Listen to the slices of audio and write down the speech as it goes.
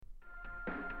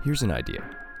Here's an idea.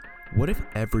 What if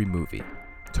every movie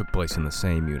took place in the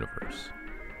same universe?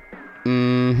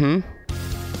 Mm-hmm.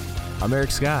 I'm Eric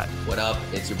Scott. What up?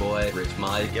 It's your boy, Rich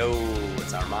Mike. Yo,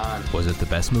 it's Armand. Was it the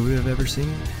best movie I've ever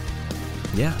seen?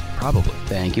 Yeah, probably.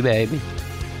 Thank you, baby.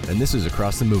 And this is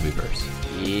Across the Movieverse.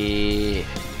 Yeah.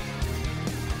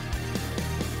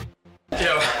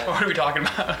 Yo, what are we talking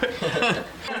about?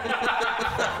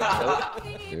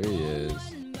 There he is.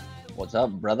 What's up,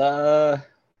 brother?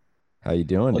 How you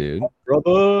doing, dude?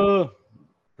 Brother.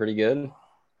 Pretty good.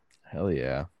 Hell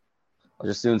yeah. I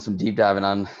was just doing some deep diving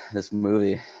on this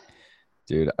movie.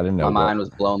 Dude, I didn't know. My mind was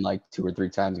blown like two or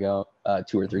three times,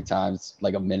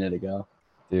 like a minute ago.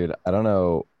 Dude, I don't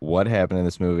know what happened in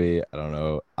this movie. I don't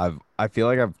know. I feel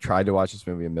like I've tried to watch this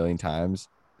movie a million times.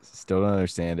 Still don't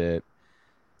understand it.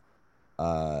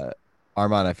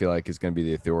 Armand, I feel like, is going to be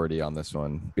the authority on this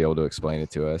one. Be able to explain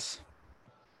it to us.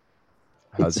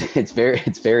 It's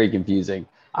very confusing.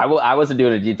 I wasn't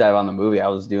doing a deep dive on the movie. I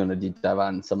was doing a deep dive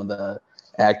on some of the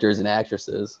actors and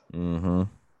actresses. Mm-hmm.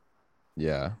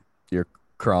 Yeah. You're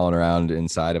crawling around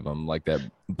inside of them like that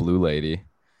blue lady.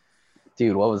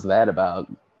 Dude, what was that about?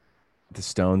 The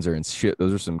stones are in shit.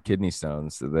 Those are some kidney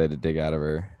stones that they had to dig out of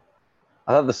her.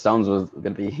 I thought the stones was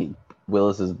going to be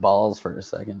Willis's balls for a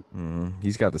second. Mm-hmm.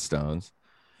 He's got the stones.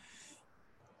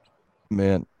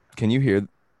 Man, can you hear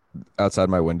outside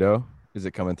my window? Is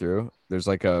it coming through? There's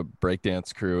like a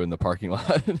breakdance crew in the parking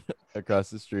lot across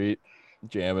the street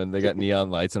jamming. They got neon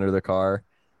lights under their car.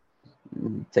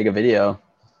 Take a video.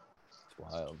 It's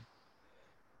wild.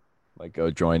 Like, go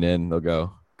join in. They'll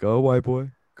go white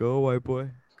boy, go white boy,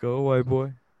 go white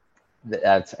boy.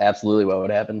 That's absolutely what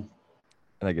would happen.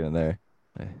 And I get in there,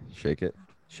 I shake it,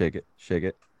 shake it, shake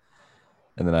it,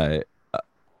 and then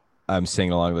I'm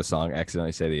singing along the song.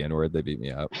 Accidentally say the N-word. They beat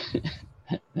me up.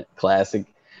 Classic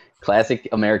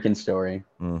American story.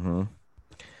 Mm-hmm.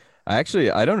 I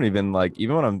don't even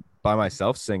even when I'm by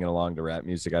myself singing along to rap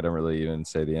music, I don't really even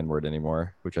say the N-word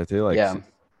anymore, which I feel like,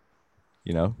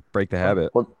 break the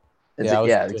habit. Well,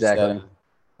 exactly. I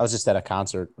was just at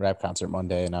a rap concert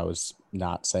Monday, and I was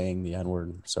not saying the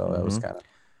N-word, so that was kind of.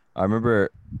 I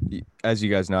remember, as you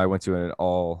guys know, I went to an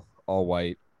all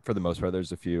white, for the most part.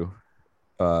 There's a few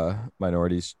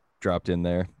minorities dropped in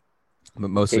there,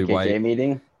 but mostly KKK white.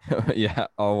 Meeting. Yeah,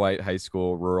 all white high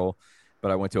school, rural.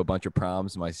 But I went to a bunch of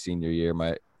proms my senior year,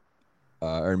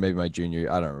 or maybe my junior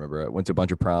year. I don't remember. I went to a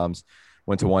bunch of proms.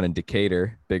 Went to one in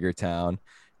Decatur, bigger town,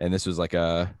 and this was like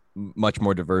a much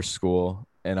more diverse school.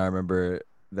 And I remember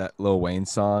that Lil Wayne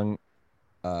song,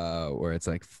 where it's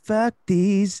like "fuck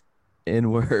these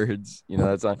N-words," you know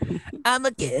that song. I'ma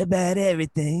care about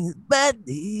everything but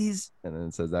these, and then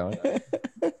it says that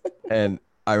one. And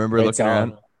I remember looking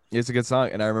around. It's a good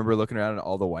song. And I remember looking around and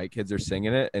all the white kids are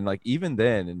singing it. And like, even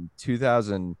then in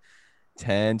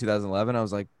 2010, 2011, I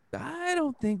was like, I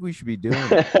don't think we should be doing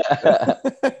it.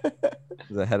 It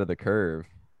was ahead of the curve.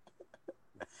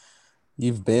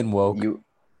 You've been woke. You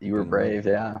were brave,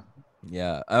 yeah.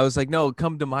 Yeah. I was like, no,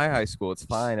 come to my high school. It's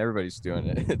fine. Everybody's doing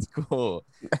it. It's cool.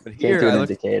 But Can't here, do an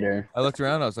indicator. I looked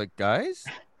around. I was like, guys,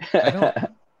 I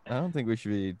don't think we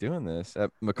should be doing this at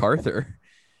MacArthur.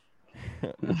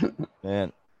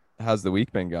 Man. How's the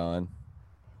week been going?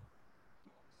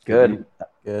 Good.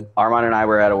 Armand and I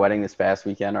were at a wedding this past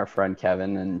weekend. Our friend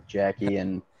Kevin and Jackie,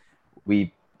 and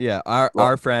we. Yeah,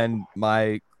 our friend,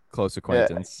 my close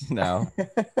acquaintance now.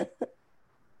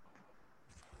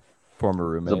 Former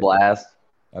roommate. It was a blast.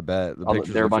 I bet the There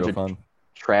pictures were a look bunch real of fun.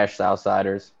 trash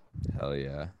Southsiders. Hell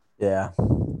yeah. Yeah.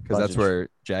 Because that's where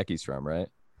Jackie's from, right?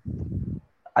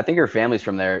 I think her family's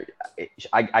from there.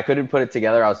 I couldn't put it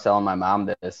together. I was telling my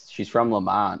mom this. She's from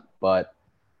Lamont, but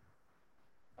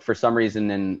for some reason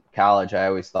in college, I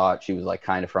always thought she was like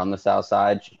kind of from the South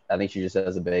Side. I think she just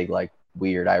has a big like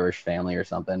weird Irish family or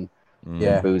something.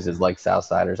 Yeah. Booze is like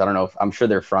Southsiders. I don't know. I'm sure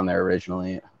they're from there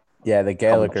originally. Yeah, the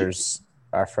Gallaghers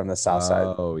are from the South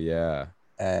Side. Oh yeah.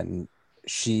 And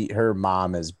her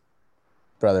mom is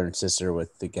brother and sister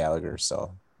with the Gallaghers,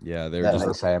 so yeah, they're her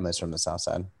just family's from the South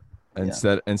Side.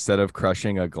 Instead of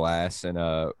crushing a glass and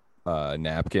a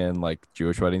napkin like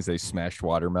Jewish weddings, they smashed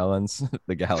watermelons.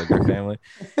 The Gallagher family.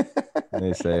 And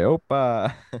they say,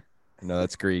 "Opa." No,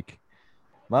 that's Greek.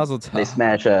 Mazel tov. They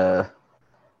smash a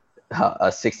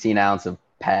 16 ounce of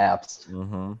Pabst.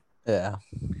 Mm-hmm. Yeah.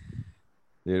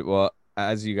 Dude, well,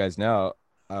 as you guys know,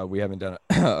 we haven't done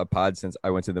a pod since I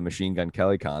went to the Machine Gun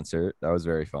Kelly concert. That was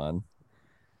very fun.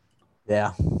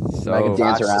 Yeah. So I can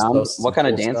dance around. What kind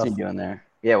of cool dance are you stuff. doing there?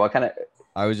 Yeah, what kind of?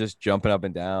 I was just jumping up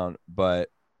and down, but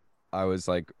I was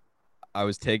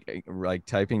typing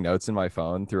notes in my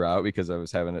phone throughout because I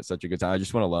was having such a good time. I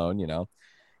just went alone, you know.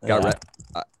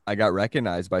 I I got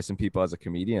recognized by some people as a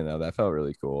comedian though. That felt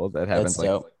really cool. That happens like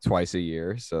dope. twice a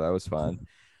year, so that was fun.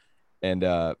 And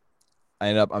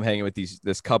I'm hanging with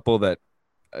this couple that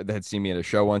had seen me at a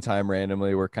show one time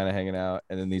randomly. We're kind of hanging out,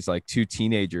 and then these two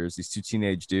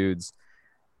teenage dudes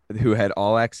who had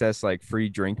all access like free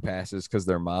drink passes because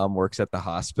their mom works at the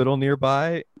hospital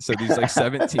nearby. So these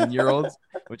 17-year-olds,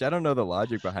 which I don't know the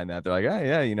logic behind that. They're like, oh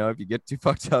yeah, if you get too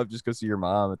fucked up, just go see your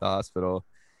mom at the hospital.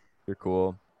 You're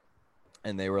cool.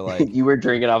 And they were like, you were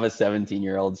drinking off a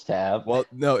 17-year-old's tab. Well,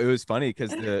 no, it was funny because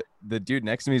the dude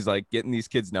next to me is like getting these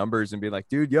kids' numbers and being like,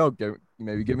 dude, yo,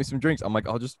 maybe give me some drinks. I'm like,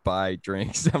 I'll just buy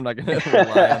drinks. I'm not gonna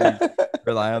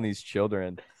rely on these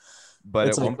children. But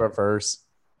it's like reverse.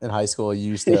 In high school, you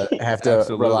used to have to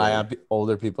rely on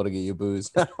older people to get you booze.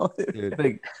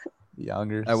 Like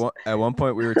younger. At one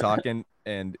point, we were talking,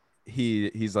 and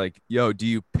he's like, "Yo, do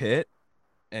you pit?"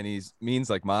 And he means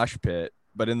like mosh pit.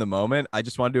 But in the moment, I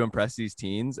just wanted to impress these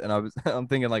teens, and I'm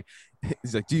thinking like,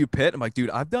 he's like, "Do you pit?" I'm like, "Dude,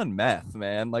 I've done meth,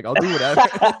 man. Like, I'll do whatever."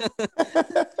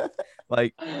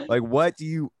 like what do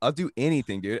you? I'll do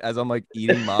anything, dude. As I'm like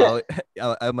eating Molly,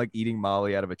 I'm like eating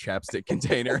Molly out of a chapstick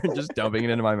container and just dumping it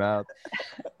into my mouth.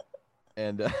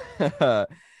 And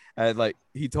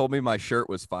he told me my shirt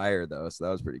was fire though, so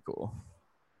that was pretty cool.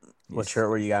 What shirt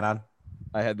were you got on?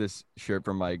 I had this shirt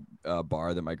from my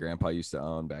bar that my grandpa used to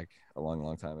own back a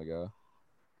long time ago.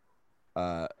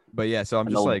 But yeah, so I'm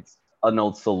just like an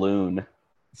old saloon.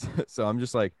 So I'm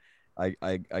just like,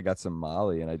 I got some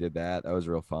Molly and I did that. That was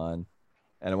real fun.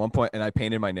 And at one point, and I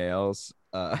painted my nails.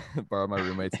 Borrowed my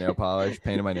roommate's nail polish,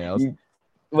 painted my nails.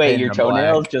 Wait, your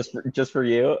toenails just for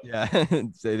you? Yeah, they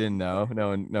didn't know. No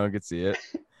one could see it.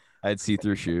 I had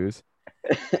see-through shoes.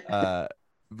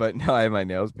 But no, I had my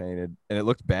nails painted, and it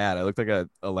looked bad. I looked like a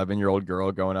 11-year-old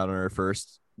girl going out on her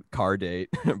first car date,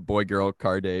 boy-girl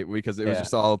car date, because it was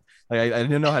just all like I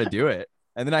didn't know how to do it.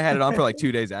 And then I had it on for like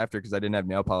 2 days after because I didn't have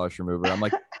nail polish remover.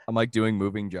 I'm like doing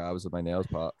moving jobs with my nails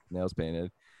painted.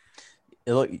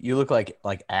 You look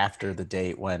like after the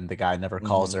date when the guy never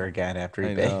calls her again after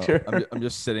he baked her. I'm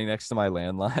just sitting next to my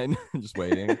landline, just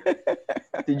waiting.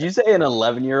 Did you say an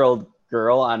 11-year-old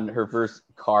girl on her first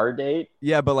car date?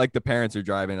 Yeah, but like the parents are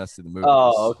driving us to the movies.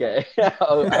 Oh, okay.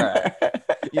 All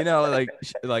right.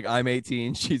 Like I'm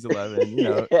 18, she's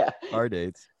 11. Car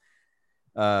dates.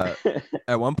 At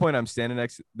one point, I'm standing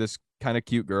next to this kind of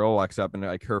cute girl, walks up, and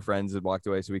like her friends had walked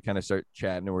away, so we kind of start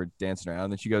chatting and we're dancing around.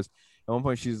 And then she goes, at one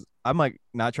point, I'm like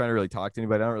not trying to really talk to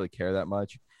anybody. I don't really care that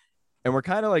much, and we're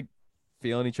kind of like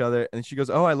feeling each other. And she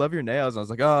goes, "Oh, I love your nails." And I was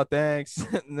like, "Oh, thanks."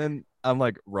 And then I'm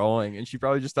like rolling, and she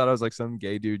probably just thought I was like some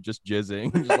gay dude just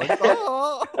jizzing, just like,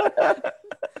 "Oh."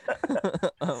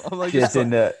 I'm like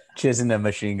jizzing the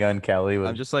Machine Gun Kelly.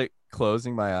 I'm just like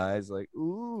closing my eyes, like,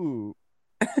 ooh.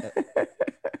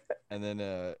 And then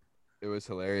it was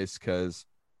hilarious because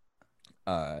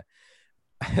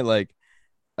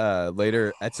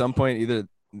later at some point, either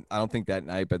I don't think that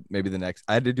night, but maybe the next,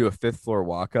 I had to do a 5th floor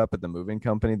walk up at the moving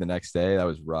company the next day. That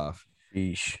was rough.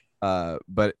 Sheesh.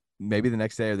 But maybe the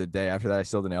next day or the day after that, I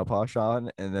still had the nail polish on,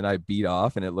 and then I beat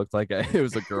off, and it looked like it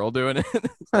was a girl doing it. So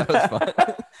that was fun.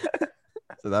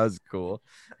 So that was cool.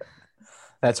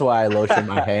 That's why I lotion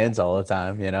my hands all the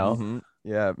time, Mm-hmm.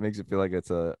 Yeah, it makes it feel like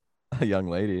it's a young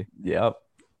lady. Yep.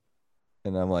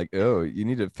 And I'm like, oh, you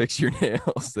need to fix your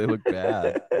nails. They look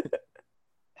bad.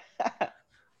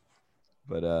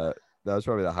 But that was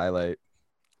probably the highlight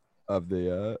of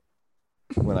the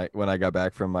when I got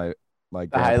back from my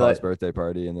grandpa's birthday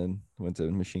party and then went to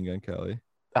Machine Gun Kelly.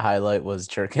 The highlight was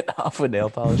jerking off with nail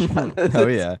polish on. Oh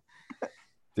yeah,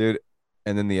 dude.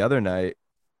 And then the other night,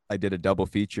 I did a double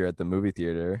feature at the movie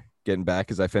theater. Getting back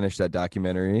because I finished that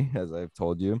documentary, as I've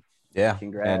told you. Yeah,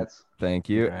 congrats. And thank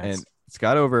you. Congrats. And it's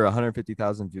got over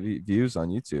 150,000 views on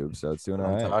YouTube, so it's doing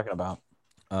all right. I'm talking about.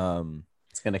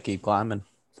 It's gonna keep climbing.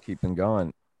 It's keeping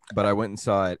going. But I went and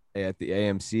saw it at the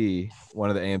AMC, one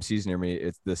of the AMCs near me.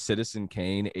 It's the Citizen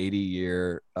Kane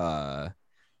 80-year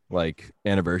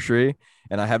anniversary,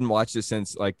 and I haven't watched it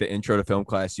since like the intro to film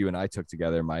class you and I took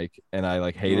together, Mike. And I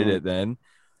like hated it then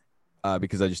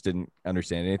because I just didn't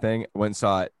understand anything. Went and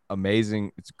saw it.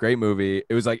 Amazing. It's a great movie.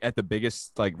 It was like at the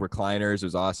biggest like recliners. It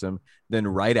was awesome. Then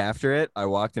right after it, I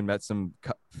walked and met some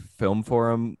film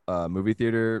forum movie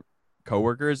theater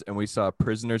coworkers, and we saw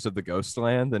Prisoners of the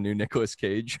Ghostland, the new Nicolas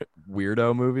Cage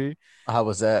weirdo movie. How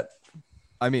was that?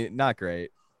 I mean, not great.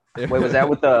 Wait, was that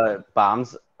with the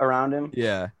bombs around him?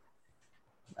 Yeah.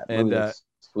 That movie was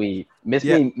sweet. Miss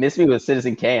me with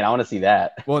Citizen Kane. I want to see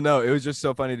that. Well, no, it was just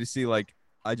so funny to see. Like,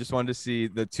 I just wanted to see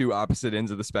the two opposite ends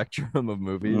of the spectrum of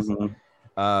movies.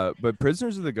 Mm-hmm. But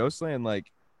Prisoners of the Ghostland,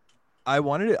 like,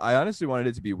 I honestly wanted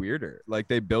it to be weirder. Like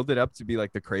they build it up to be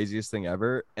like the craziest thing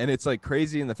ever, and it's like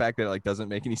crazy in the fact that it like doesn't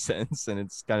make any sense and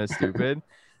it's kind of stupid.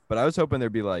 But I was hoping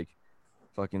there'd be like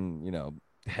fucking,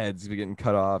 heads getting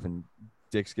cut off and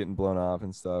dicks getting blown off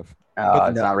and stuff.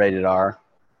 It's not rated R.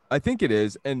 I think it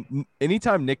is. And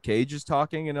anytime Nick Cage is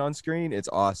talking and on screen, it's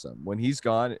awesome. When he's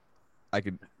gone, I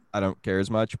don't care as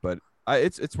much, but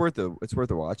it's worth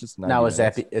a watch. It's 90 now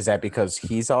minutes. is that because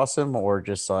he's awesome or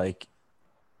just like?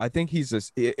 I think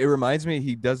it reminds me,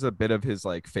 he does a bit of his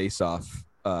like face-off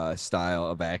style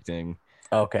of acting.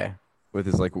 Okay. With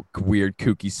his like weird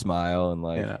kooky smile and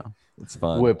like it's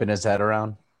fun. Whipping his head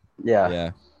around.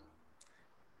 Yeah.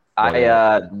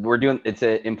 It's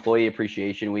an employee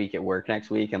appreciation week at work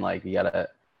next week, and like I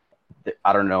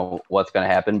don't know what's gonna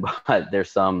happen, but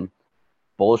there's some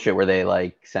bullshit where they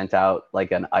like sent out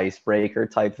like an icebreaker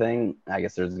type thing. I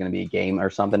guess there's gonna be a game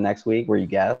or something next week where you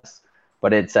guess,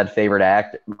 but it said favorite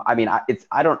actor. I mean,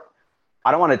 I don't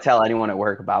want to tell anyone at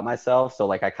work about myself, so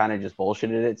like I kind of just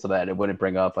bullshitted it so that it wouldn't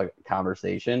bring up a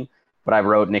conversation. But I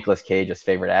wrote Nicolas Cage as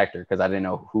favorite actor because I didn't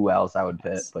know who else I would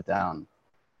put down.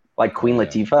 Like Queen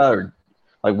Latifah, or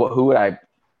like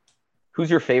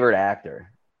who's your favorite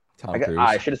actor? Tom Cruise.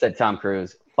 I should have said Tom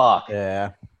Cruise. Fuck.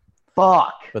 Yeah.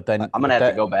 Fuck. But then I'm gonna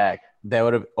have to go back. That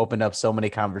would have opened up so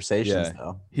many conversations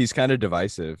though. He's kind of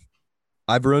divisive.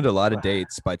 I've ruined a lot of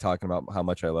dates by talking about how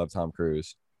much I love Tom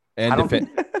Cruise and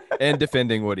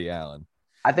defending Woody Allen.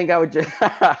 I think I would just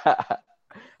have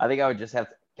to.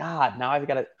 God, now I've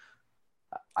got to.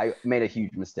 I made a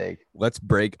huge mistake. Let's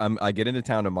break. I get into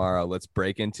town tomorrow. Let's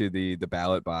break into the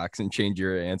ballot box and change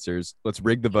your answers. Let's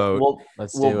rig the vote. We'll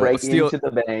break into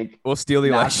the bank. We'll steal the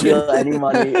election. Not steal any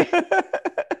money.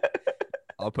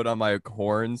 I'll put on my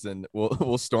horns and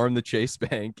we'll storm the Chase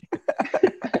Bank.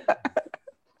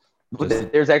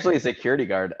 There's actually a security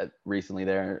guard recently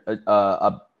there.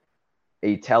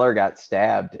 A teller got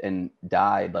stabbed and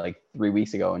died like 3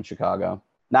 weeks ago in Chicago.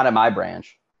 Not at my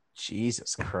branch.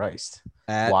 Jesus Christ.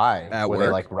 Why? Were they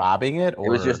like robbing it? Or? It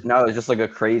was just like a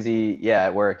crazy,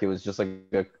 at work. It was just like,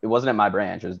 it wasn't at my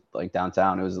branch. It was like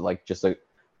downtown. It was like just a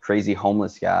crazy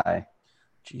homeless guy.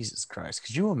 Jesus Christ.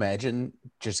 Could you imagine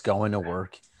just going to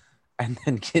work and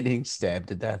then getting stabbed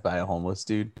to death by a homeless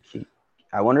dude?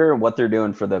 I wonder what they're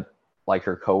doing for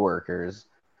her coworkers.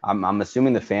 I'm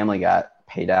assuming the family got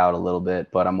paid out a little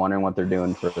bit, but I'm wondering what they're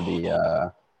doing for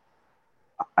the,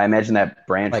 I imagine that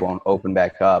branch won't open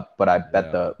back up, but I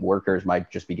bet the workers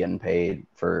might just be getting paid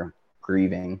for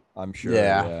grieving. I'm sure.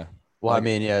 Yeah. Well, I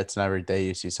mean, it's not every day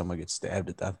you see someone get stabbed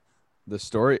to death. The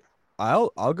story,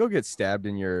 I'll go get stabbed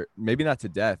maybe not to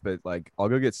death, but like I'll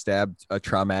go get stabbed a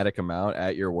traumatic amount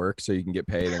at your work so you can get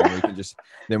paid, and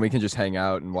then we can just hang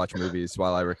out and watch movies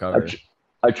while I recover.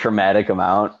 A traumatic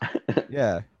amount.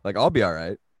 Yeah, like I'll be all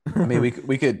right. I mean,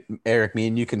 we could, Eric, me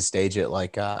and you can stage it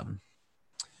like in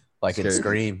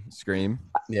Scream.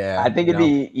 Yeah. I think it'd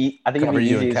be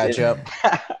easy and catch up.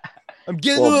 I'm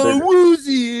getting a little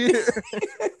woozy.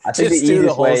 I think just do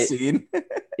the whole scene.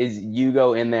 Is you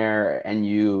go in there and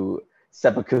you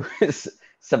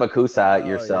seppukusa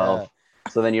yourself,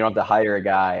 so then you don't have to hire a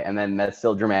guy, and then that's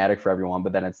still dramatic for everyone.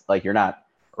 But then it's like you're not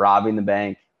robbing the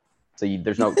bank, so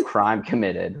there's no crime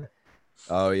committed.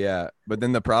 Oh yeah, but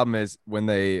then the problem is when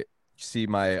they see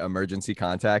my emergency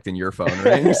contact and your phone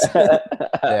rings.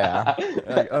 Yeah.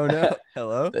 Like, oh no,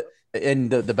 hello.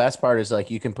 And the best part is like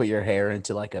you can put your hair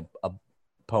into like a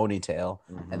ponytail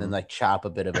and then like chop a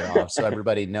bit of it off so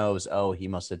everybody knows, oh, he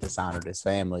must have dishonored his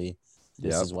family.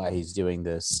 This is why he's doing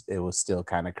this. It was still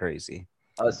kind of crazy.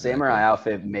 A samurai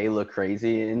outfit may look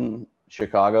crazy in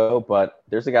Chicago, but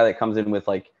there's a guy that comes in with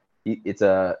it's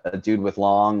a dude with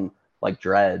long like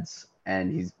dreads,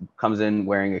 and he comes in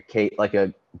wearing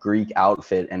a Greek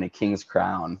outfit and a king's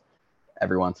crown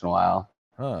every once in a while.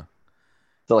 Huh.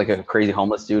 So like a crazy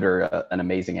homeless dude or an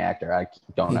amazing actor. I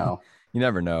don't know. You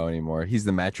never know anymore. He's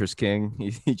the mattress king.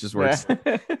 He just works.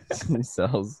 He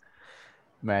sells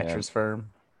mattress firm.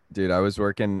 Dude, I was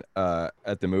working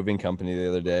at the moving company the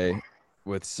other day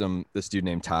with this dude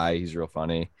named Ty. He's real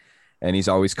funny, and he's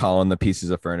always calling the pieces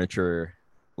of furniture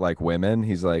like women.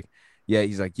 He's like,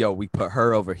 yo, we put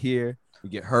her over here. We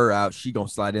get her out. She gonna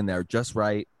slide in there just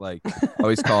right. Like,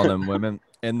 always calling them women.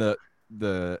 And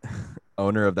the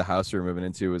owner of the house we were moving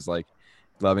into was like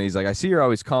loving. He's like, I see you're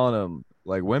always calling them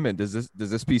like women. Does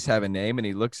this piece have a name? And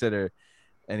he looks at her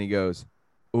and he goes,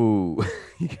 ooh.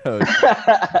 he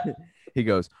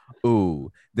goes,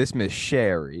 ooh, this Miss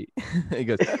Sherry. He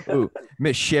goes, ooh,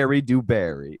 Miss Sherry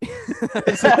Dewberry.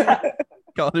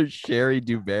 called her Sherry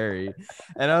Dewberry,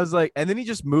 and I was like, and then he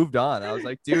just moved on. I was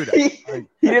like, dude, He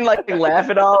didn't like laugh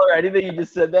at all or anything. He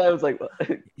just said that. I was like,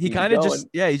 he kind of just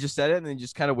he just said it and then he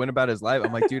just kind of went about his life.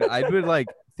 I'm like, dude, I would like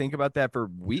think about that for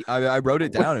weeks. I wrote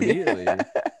it down immediately. Like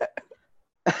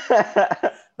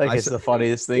it's the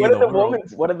funniest thing in the world.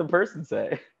 What did the person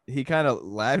say? He kind of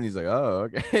laughed and he's like, oh,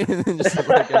 okay. And then just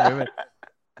like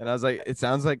and I was like,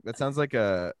 that sounds like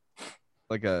a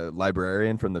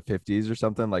librarian from the 50s or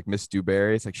something, like Miss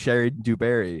Dewberry. It's like Sherry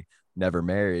Dewberry, never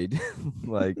married.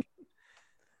 Like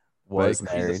Was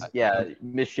married. Yeah,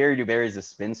 Miss Sherry Dewberry is a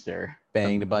spinster.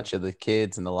 Banged a bunch of the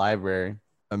kids in the library.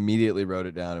 Immediately wrote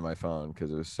it down in my phone because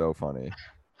it was so funny.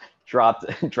 Dropped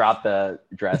the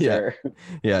dresser.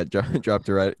 Yeah, drop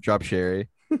Sherry.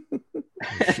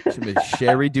 Miss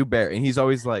Sherry Dewberry. And he's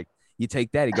always like, you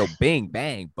take that, he go bing,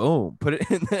 bang, boom, put it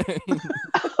in there.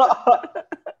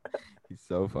 He's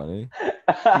so funny.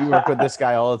 You work with this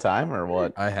guy all the time or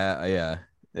what? Yeah.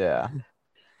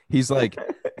 He's like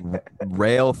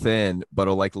rail thin, but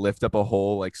he'll like lift up a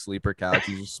whole like sleeper couch.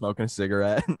 He's just smoking a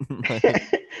cigarette.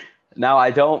 Now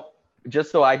I don't,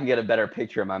 just so I can get a better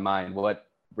picture in my mind, what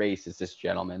race is this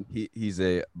gentleman? He's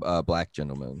a black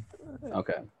gentleman.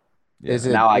 Okay. Yeah.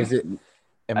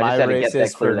 Am I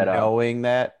racist for knowing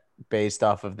that based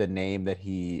off of the name that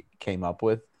he came up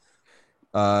with?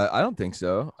 I don't think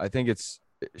so. I think it's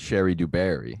Sherry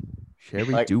Dewberry.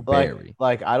 Sherry Dewberry.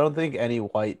 Like I don't think any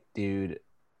white dude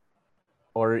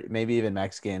or maybe even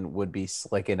Mexican would be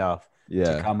slick enough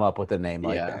to come up with a name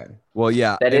like that. Well,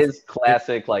 yeah. That is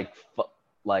classic, like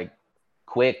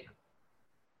quick,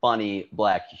 funny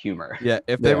black humor. Yeah,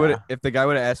 if the guy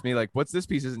would have asked me like, "What's this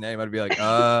piece's name?" I'd be like,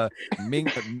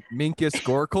 Minkus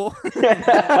Gorkle."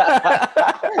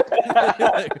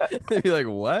 They'd be like,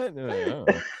 "What?" No.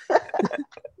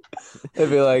 They'd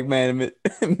be like, "Man,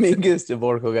 Minkus de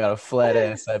Borkle got a flat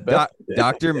ass." I bet.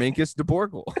 Dr. Minkus de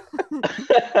Borkle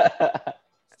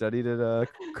studied at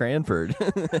Cranford.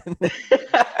 I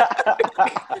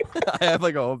have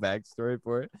like a whole backstory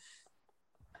for it.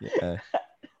 Yeah.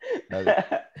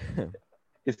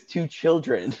 It's two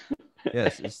children.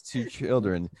 Yes, it's two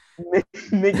children.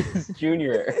 Minkus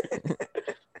Jr.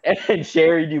 and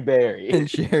Sherry Dewberry. It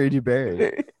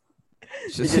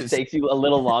just takes you a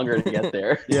little longer to get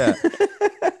there. Yeah.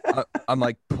 I'm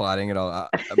like plotting it all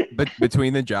out. But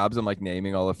between the jobs, I'm like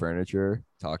naming all the furniture,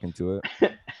 talking to it.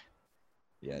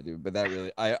 Yeah, dude. But that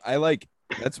really, I like,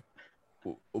 that's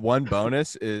one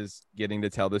bonus is getting to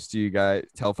tell this to you guys,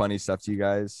 tell funny stuff to you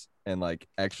guys and like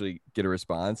actually get a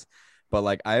response. But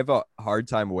like, I have a hard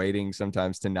time waiting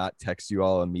sometimes to not text you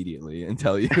all immediately and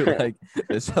tell you like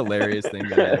this hilarious thing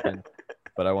that happened.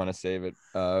 But I want to save it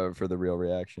for the real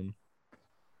reaction.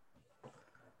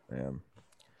 Damn.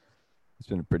 It's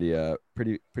been a pretty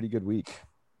good week.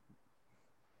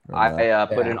 I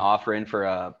put an offer in for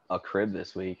a crib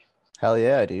this week. Hell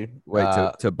yeah, dude. Wait,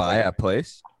 to buy a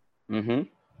place? Mm-hmm.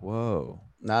 Whoa.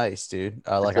 Nice, dude.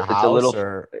 Like a house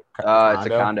or condo? It's a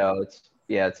condo.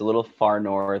 It's a little far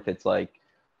north. It's like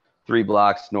 3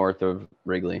 blocks north of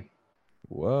Wrigley.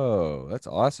 Whoa, that's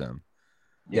awesome.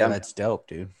 Yeah, that's dope,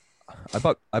 dude.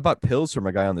 I bought pills from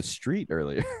a guy on the street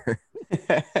earlier.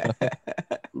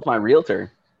 It's my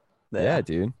realtor. Yeah,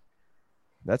 dude.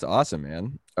 That's awesome,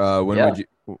 man.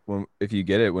 If you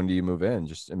get it, when do you move in?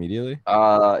 Just immediately?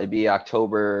 It'd be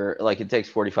October. Like it takes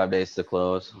 45 days to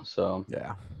close. So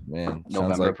yeah, man.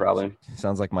 November probably.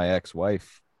 Sounds like my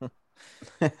ex-wife.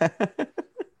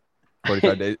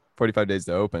 45 days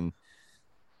to open.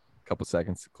 A couple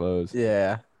seconds to close.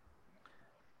 Yeah.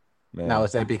 Man. Now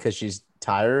is that because she's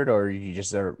tired or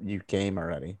you came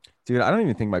already? Dude, I don't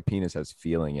even think my penis has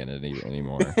feeling in it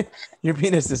anymore. Your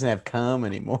penis doesn't have cum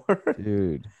anymore.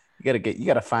 Dude. You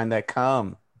gotta find that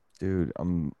cum. Dude,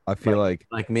 I feel like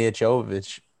Mia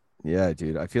Jovovich. Yeah,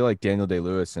 dude. I feel like Daniel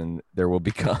Day-Lewis and There Will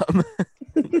Be Cum.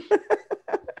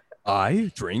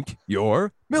 I drink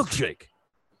your milkshake.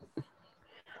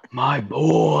 My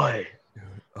boy.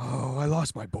 Oh, I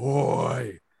lost my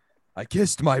boy. I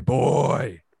kissed my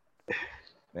boy.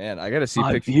 Man, I gotta see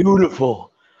pictures.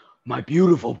 My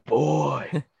beautiful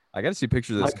boy. I gotta see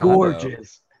pictures of this condo.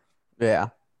 Gorgeous. Yeah.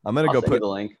 I'm gonna go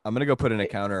put in a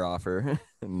counter offer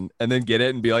and then get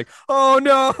it and be like, oh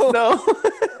no. Oh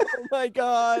my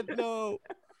God, no.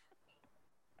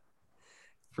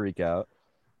 Freak out.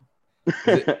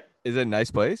 Is it a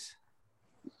nice place?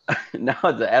 No,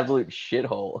 it's an absolute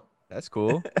shithole. That's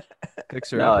cool.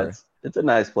 Fixer it's a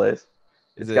nice place.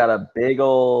 It's got a big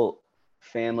old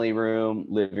family room,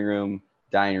 living room,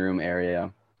 dining room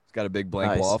area. It's got a big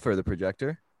blank wall for the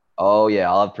projector. Oh yeah,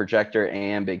 I'll have projector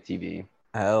and big TV.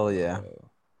 Hell yeah.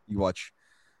 You watch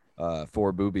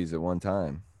 4 boobies at one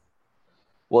time.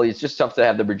 Well, it's just tough to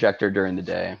have the projector during the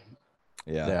day.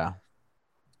 Yeah,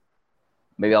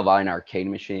 Maybe I'll buy an arcade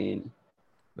machine.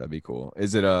 that'd be cool.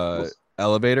 Is it a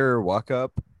elevator or walk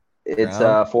up? It's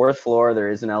Ground? fourth floor. There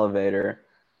is an elevator,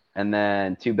 and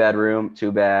then 2 bedroom,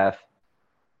 2 bath,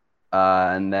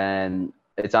 and then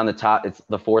it's on the top. It's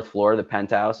the fourth floor. The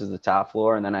penthouse is the top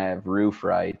floor, and then I have roof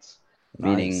rights,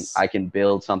 meaning Nice. I can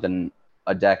build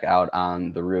a deck out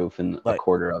on the roof in a Like-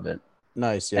 quarter of it,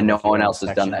 Nice. and no like your one own else has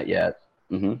done section. that yet.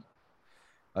 Hmm.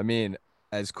 I mean,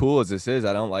 as cool as this is,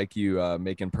 I don't like you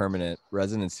making permanent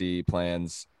residency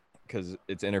plans because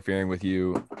it's interfering with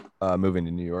you moving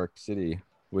to New York City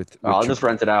with I'll just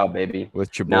rent it out, baby.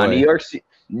 with Chaboy. No,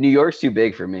 New York's too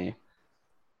big for me.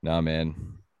 Nah, man.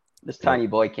 This tiny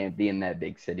boy can't be in that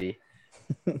big city.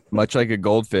 Much like a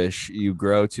goldfish, you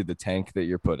grow to the tank that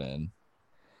you're put in.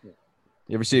 You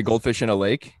ever see a goldfish in a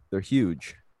lake? They're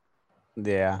huge.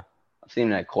 Yeah, I've seen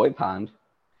him at koi pond.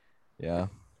 Yeah,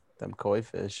 them koi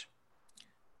fish.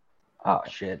 Oh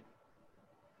shit.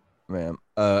 man.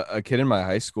 A kid in my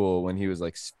high school, when he was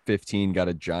like 15, got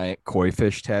a giant koi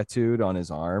fish tattooed on his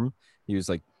arm. He was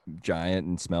like giant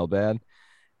and smelled bad.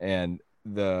 And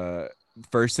the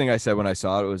first thing I said when I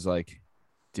saw it was like,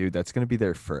 dude, that's going to be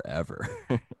there forever.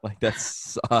 Like, that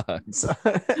sucks.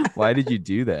 Why did you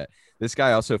do that? This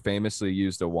guy also famously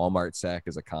used a Walmart sack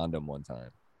as a condom one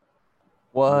time.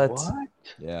 What?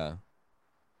 Yeah.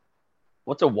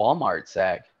 What's a Walmart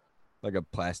sack? Like a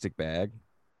plastic bag,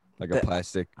 like a That-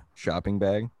 plastic shopping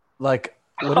bag. Like,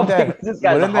 How wouldn't big that? is this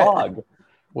guy's wouldn't that? hog?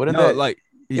 Wouldn't No, that? like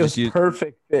he It was just used.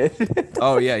 perfect fit.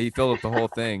 Oh yeah, he filled up the whole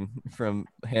thing from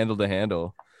handle to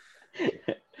handle.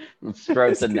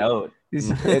 Throws a note.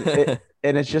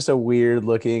 And it's just a weird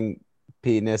looking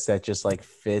penis that just like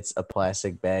fits a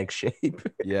plastic bag shape.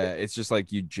 Yeah, it's just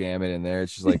like you jam it in there.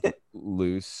 It's just like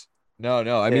loose. No.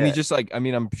 I mean, he Yeah. just like. I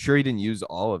mean, I'm sure he didn't use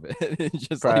all of it. It's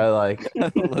just Probably like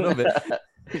like, a little bit,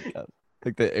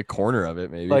 like a corner of it,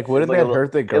 maybe. wouldn't like a that little-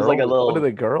 hurt the it girl? was like a What little- did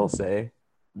the girl say?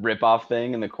 Rip off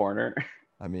thing in the corner.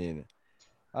 I mean,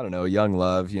 I don't know. Young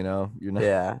love, you know. You're not.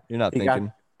 Yeah, You're not he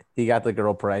thinking. got the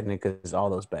girl pregnant because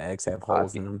all those bags have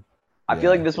holes in them. I feel Yeah.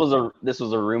 like this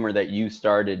was a rumor that you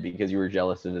started because you were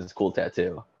jealous of his cool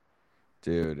tattoo.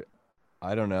 Dude,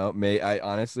 I don't know. I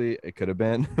honestly, it could have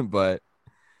been, but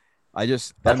I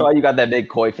just. That's I'm- why you got that big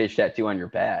koi fish tattoo on your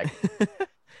back.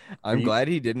 I'm you- glad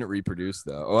he didn't reproduce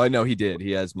though. Oh, I know he did.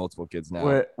 He has multiple kids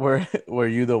now. Were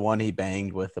you the one he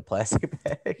banged with the plastic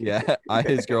bag? Yeah,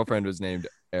 his girlfriend was named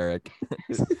Eric.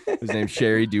 His name's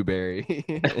Sherry Dewberry.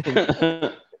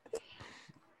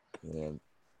 Yeah.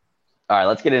 All right,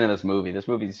 let's get into this movie. This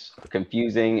movie's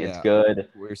confusing. It's Yeah. good.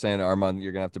 We were saying, Armand,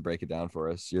 you're gonna have to break it down for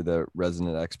us. You're the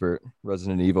Resident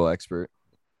Evil expert.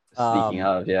 Speaking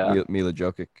of, yeah. Mila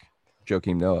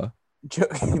Joakim Noah.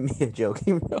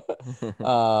 Joking.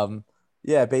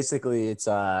 Yeah, basically it's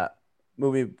a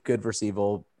movie good versus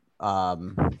evil.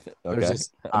 There's Okay.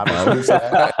 just I'm obviously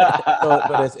fine.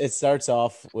 but it starts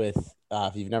off with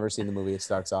if you've never seen the movie, it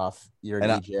starts off you're in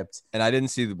And Egypt. And I didn't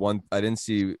see the one. I didn't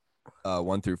see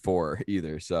 1 through 4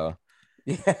 either. So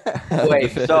Yeah.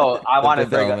 Wait, so I The want to fifth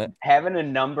bring up element. having a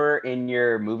number in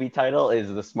your movie title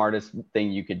is the smartest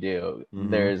thing you could do.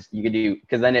 Mhm. You could do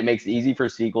because then it makes it easy for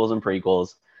sequels and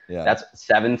prequels. yeah. That's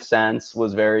Seventh Sense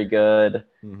was very good.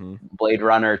 Mhm. Blade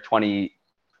Runner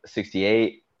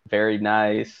 2068, very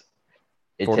nice.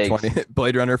 It takes 420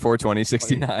 Blade Runner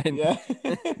 42069. Yeah.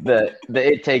 the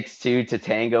It Takes Two to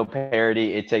Tango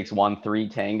parody. It takes 1-3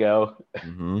 Tango.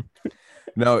 Mhm.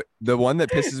 No, the one that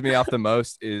pisses me off the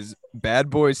most is Bad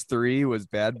Boys 3 was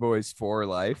Bad Boys 4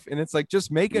 Life. And it's like,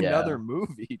 just make Yeah. another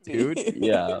movie, dude.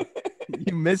 Yeah.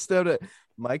 You missed out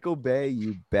Michael Bay,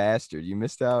 you bastard. You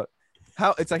missed out.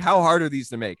 It's like, how hard are these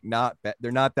to make?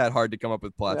 They're not that hard to come up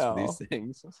with plots for these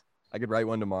things. I could write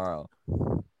one tomorrow.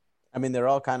 I mean, they're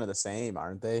all kind of the same,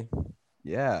 aren't they?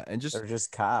 Yeah, and just They're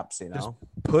just cops, Just-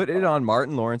 put it on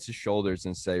Martin Lawrence's shoulders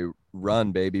and say,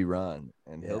 "Run, baby, run,"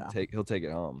 and Yeah. he'll take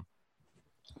it home.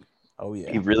 Oh He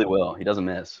yeah. really will. He doesn't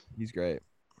miss. He's great.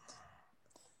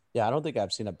 Yeah, I don't think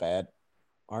I've seen a bad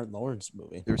Martin Lawrence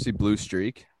movie. You ever see Blue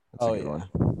Streak? That's Oh a good yeah, one.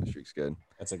 Blue Streak's good.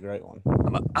 that's a great one.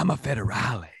 I'm a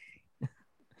federale.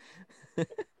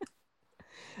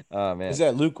 Oh man, Is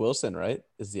that Luke Wilson? Right?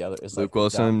 Is the other? Is Luke like the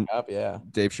Wilson. Cop? Yeah,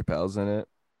 Dave Chappelle's in it.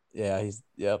 yeah.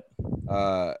 Yep.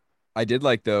 I did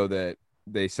like though that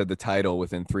they said the title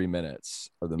within 3 minutes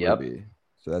of the Yep. movie,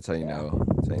 so that's how you Yeah. know.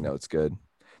 That's how you know it's good.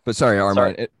 But sorry, Armand.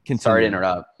 Sorry to continue.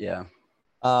 interrupt. Yeah.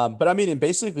 But I mean,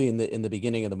 basically in the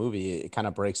beginning of the movie, it kind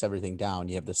of breaks everything down.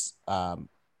 You have this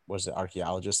was it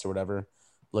archaeologist or whatever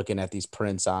looking at these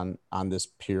prints on this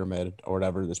pyramid or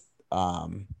whatever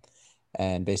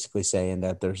and basically saying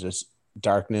that there's this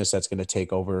darkness that's going to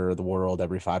take over the world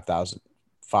every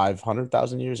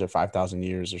 500,000 years or 5,000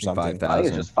 years or something. I think 5,000.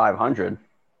 it's just 500.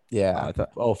 Yeah. I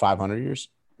thought- 500 years.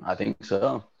 I think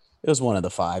so. It was one of the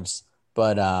fives,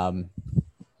 but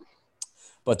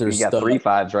there's You got 3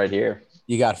 5s right here.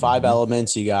 You got 5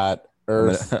 elements. You got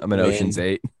Earth. I'm an Ocean's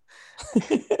wind.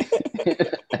 8.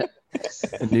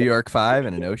 A New York 5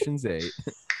 and an Ocean's 8.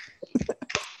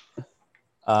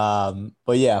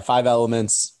 But yeah, 5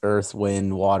 elements: earth,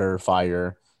 wind, water,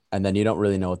 fire, and then you don't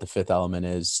really know what the 5th element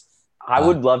is. I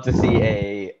would love to see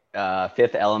a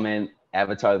 5th element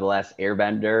Avatar: The Last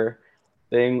Airbender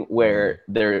thing where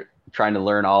they're trying to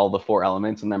learn all the 4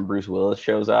 elements, and then Bruce Willis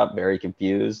shows up, very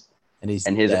confused, And his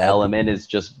his dead. element is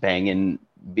just banging,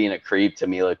 being a creep to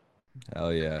Mila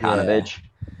Hell yeah. Jovovich.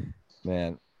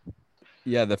 Man.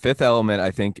 Yeah, the 5th element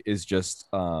I think is just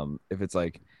if it's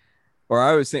like, or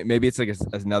I was thinking maybe it's like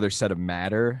another set of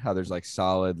matter, how there's like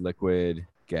solid, liquid,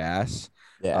 gas.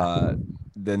 Yeah.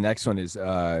 The next one is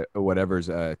whatever's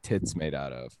tits made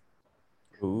out of,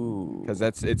 Ooh. because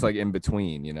it's like in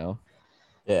between, you know.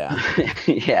 Yeah.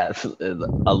 Yeah, it's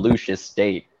a Lucius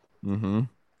state. Mm-hmm.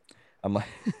 I'm like,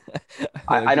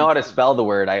 I know how to spell the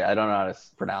word. I don't know how to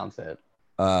pronounce it.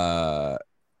 I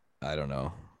don't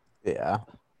know. Yeah.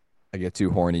 I get too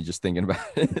horny just thinking about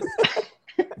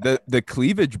it. The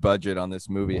cleavage budget on this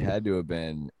movie had to have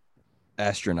been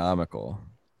astronomical.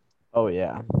 Oh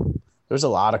yeah. There's a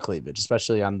lot of cleavage,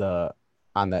 especially on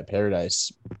that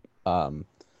Paradise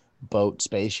boat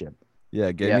spaceship.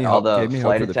 Yeah, gave Yeah, me all hope, the gave me hope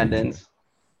flight for the future. attendants.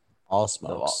 All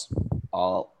smokes.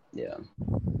 Yeah.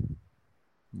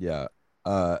 Yeah.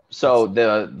 So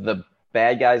the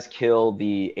bad guys kill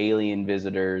the alien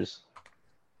visitors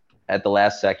at the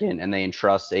last second, and they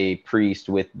entrust a priest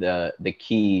with the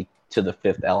key to the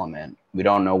 5th element. We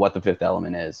don't know what the 5th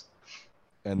element is.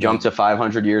 And Jump then to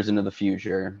 500 years into the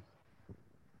future.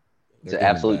 It's they're an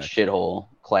coming absolute back. shithole,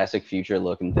 classic future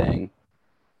looking thing.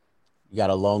 You got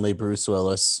a lonely Bruce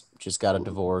Willis, just got a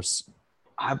divorce.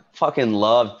 I fucking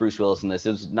loved Bruce Willis in this.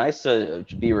 It was nice to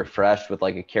be refreshed with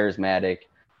like a charismatic,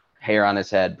 hair on his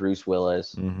head Bruce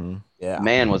Willis. Mm-hmm. Yeah.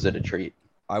 Man, was it a treat.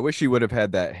 I wish he would have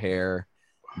had that hair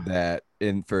that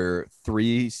in for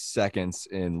 3 seconds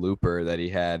in Looper that he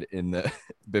had in the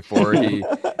before he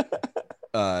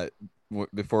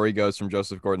before he goes from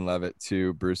Joseph Gordon-Levitt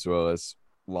to Bruce Willis.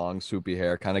 Long swoopy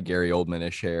hair, kind of Gary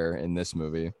Oldman-ish hair in this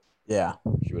movie. Yeah.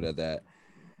 She would have that.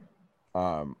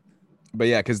 But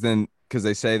yeah, because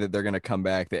they say that they're gonna come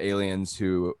back. The aliens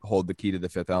who hold the key to the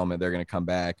 5th element, they're gonna come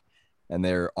back, and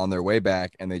they're on their way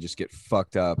back, and they just get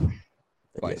fucked up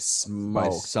They by get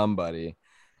smoked somebody.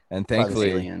 And by the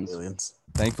thankfully, aliens.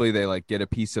 they like get a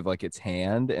piece of like its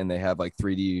hand, and they have like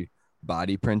 3D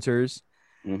body printers,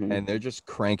 Mhm. and they're just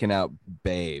cranking out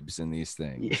babes in these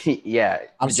things. Yeah,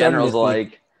 I'm the starting to general's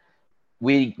think- like,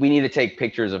 we need to take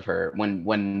pictures of her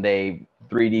when they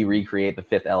 3D recreate the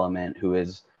 5th element, who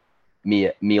is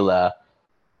Mila.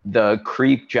 The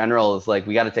creep general is like,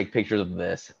 we got to take pictures of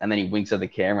this, and then he winks at the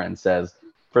camera and says,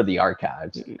 "For the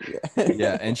archives."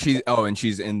 Yeah, and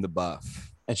she's in the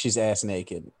buff. And she's ass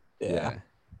naked. Yeah.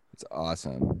 It's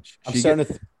awesome. I'm starting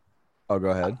to Oh, go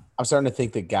ahead. I'm starting to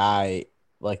think the guy,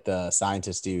 like the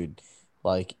scientist dude,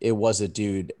 like it was a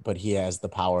dude, but he has the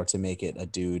power to make it a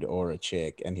dude or a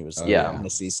chick. And he was like, Yeah. I'm gonna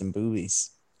see some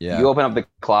boobies. Yeah. You open up the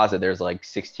closet, there's like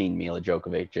 16 Mila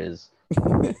Djokovic's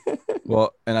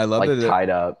Well, and I love like that tied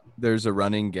up. there's a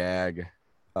running gag.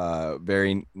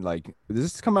 Very like, did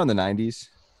this come out in the 90s?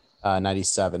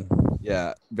 97.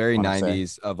 Yeah, very Wanna say.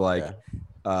 90s of like,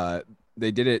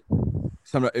 they did it.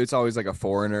 It's always like a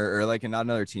foreigner or like in not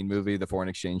another teen movie. The foreign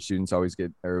exchange students always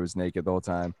was naked the whole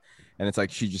time, and it's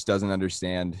like she just doesn't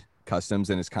understand customs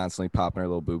and is constantly popping her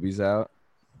little boobies out.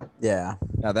 Yeah.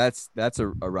 Now that's a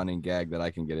running gag that I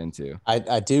can get into.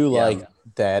 I do Yeah. like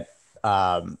that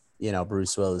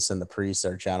Bruce Willis and the priest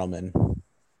are gentlemen.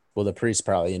 Well, the priest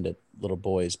probably into little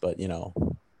boys, but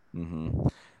Mm-hmm.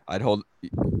 I'd hold up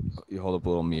a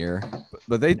little mirror,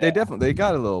 but they definitely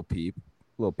got a little peek.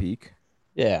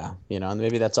 yeah, and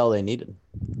maybe that's all they needed.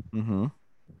 Mm-hmm.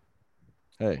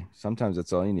 Hey, sometimes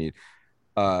that's all you need.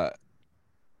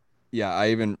 Yeah, I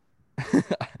even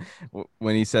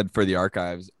when he said for the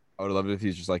archives, I would have loved it if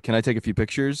he's just like, "Can I take a few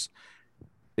pictures?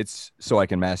 It's so I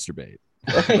can masturbate."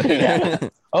 Yeah.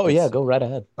 Oh yeah, go right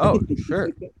ahead. Oh, sure.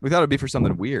 We thought it'd be for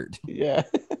something weird. Yeah.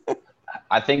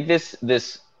 I think this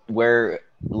we're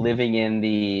living in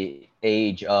the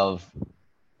age of,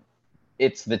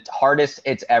 it's the hardest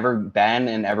it's ever been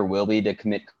and ever will be to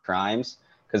commit crimes,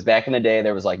 because back in the day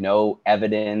there was like no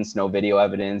evidence, no video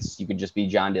evidence. You could just be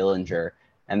John Dillinger.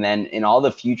 And then in all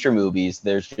the future movies,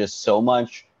 there's just so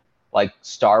much like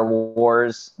Star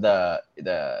Wars, the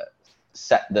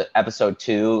episode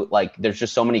 2, like there's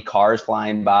just so many cars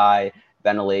flying by,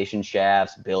 ventilation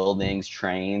shafts, buildings,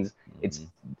 trains. It's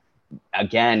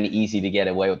again easy to get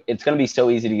away with. It's going to be so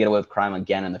easy to get away with crime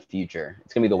again in the future.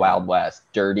 It's going to be the Wild West,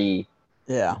 dirty.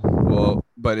 Yeah. Well,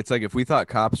 but it's like if we thought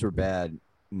cops were bad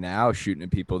now shooting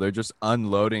at people, they're just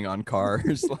unloading on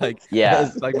cars like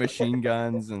like machine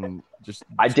guns and just.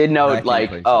 I did know like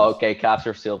places. Oh, okay, cops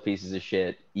are still pieces of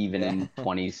shit even in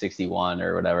 2061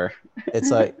 or whatever.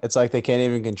 It's like they can't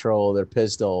even control their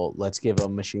pistol. Let's give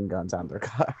them machine guns on their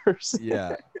cars.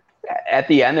 Yeah. At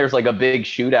the end, there's like a big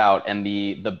shootout, and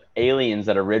the aliens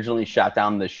that originally shot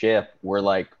down the ship were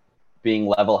like being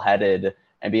level-headed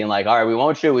and being like, "All right, we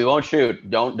won't shoot.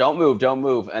 Don't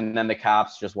move." And then the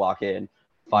cops just walk in,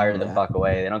 fire the fuck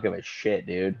away. They don't give a shit,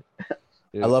 dude.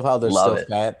 I love how they're still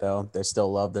fat though. They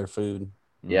still love their food.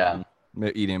 Yeah,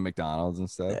 eating McDonald's and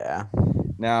stuff. Yeah.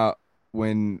 Now,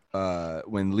 when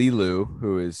Lilu,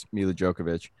 who is Mila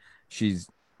Djokovic,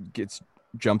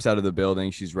 jumps out of the building,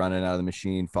 she's running out of the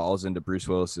machine, falls into Bruce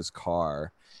Willis's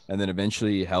car, and then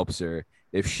eventually he helps her.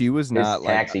 If she was not his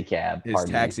taxi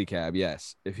cab,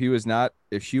 yes. If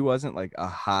she wasn't like a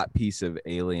hot piece of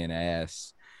alien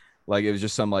ass, like it was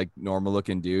just some like normal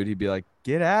looking dude, he'd be like,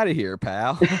 "Get out of here,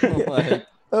 pal!" Like,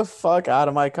 the fuck out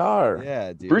of my car.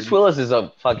 Yeah, dude. Bruce Willis is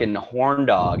a fucking horn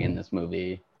dog in this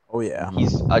movie. Oh yeah.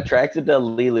 He's attracted to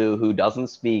Lilu, who doesn't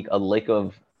speak a lick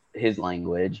of his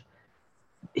language.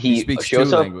 He speaks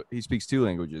two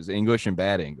languages, English and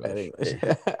bad English.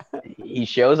 He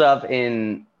shows up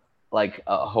in like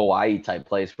a Hawaii type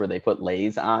place where they put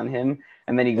lays on him,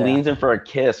 and then he leans in for a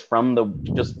kiss from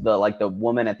the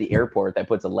woman at the airport that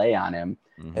puts a lay on him.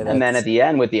 Mm-hmm. And then at the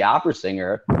end with the opera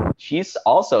singer, she's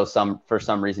also for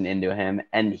some reason into him,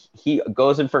 and he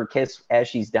goes in for a kiss as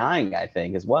she's dying, I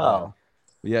think, as well.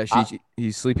 Yeah,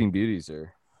 he's Sleeping Beauty's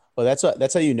her. Well,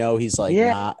 that's how you know he's like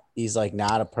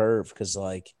not a perv, because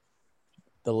like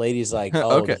the lady's like,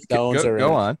 oh, okay,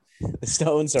 the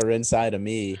stones are inside of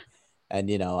me, and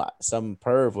you know some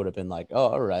perv would have been like, oh,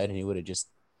 all right, and he would have just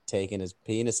taken his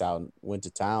penis out and went to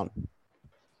town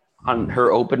on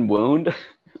her open wound.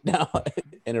 No,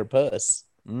 in her puss.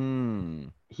 Well,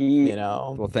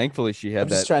 thankfully she had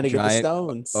that trying to giant get the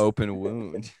stones. Open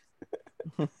wound.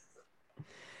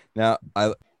 Now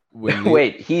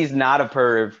wait, he's not a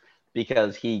perv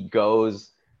because he's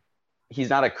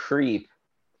not a creep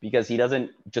because he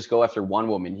doesn't just go after one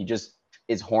woman. He just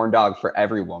is horn dog for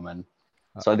every woman.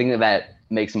 So I think that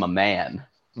makes him a man.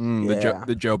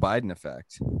 The Joe Biden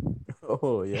effect.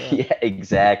 Oh yeah. Yeah,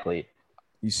 exactly.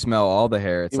 You smell all the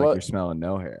hair. It's like you're smelling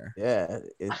no hair. Yeah,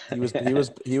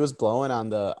 he was blowing on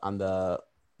the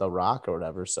rock or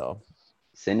whatever. So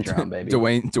syndrome, baby.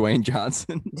 Dwayne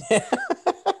Johnson.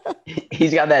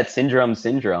 He's got that syndrome,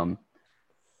 dude.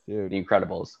 The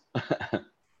Incredibles.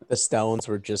 The stones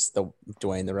were just the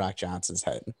Dwayne the Rock Johnson's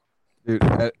head. Dude,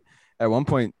 at one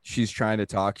point she's trying to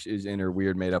talk. She's in her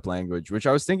weird made up language, which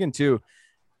I was thinking too.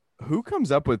 Who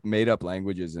comes up with made up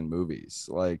languages in movies?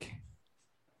 Like,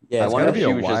 yeah, it's gotta be a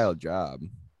wild job.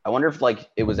 I wonder if like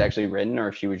it was actually written or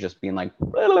if she was just being like.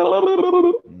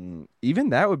 Even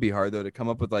that would be hard though, to come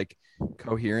up with like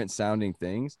coherent sounding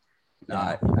things. No,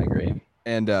 I agree.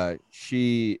 And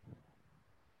she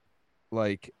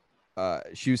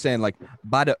was saying like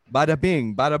bada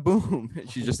bing, bada boom.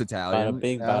 She's just Italian. Bada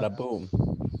bing, bada boom.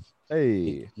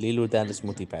 Hey, Lilu Dennis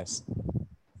Multipass.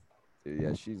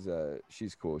 Yeah,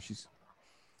 she's cool.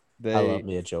 I love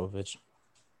Mia Jovovich.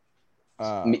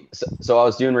 So I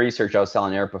was doing research. I was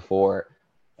telling Eric before,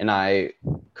 and I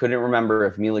couldn't remember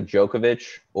if Mila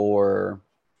Djokovic or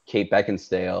Kate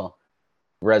Beckinsale,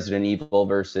 Resident Evil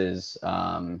versus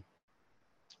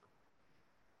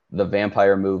the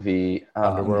vampire movie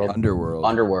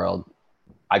Underworld.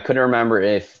 I couldn't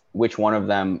remember which one of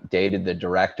them dated the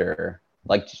director.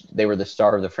 Like they were the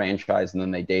star of the franchise, and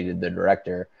then they dated the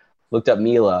director. Looked up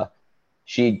Mila.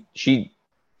 She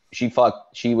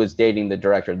was dating the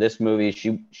director of this movie.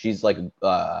 She's like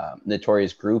a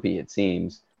notorious groupie, it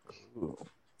seems.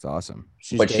 It's awesome.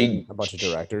 She's dating a bunch of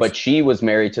directors. But she was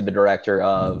married to the director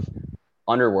of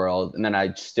Underworld, and then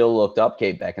I still looked up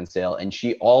Kate Beckinsale, and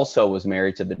she also was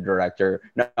married to the director.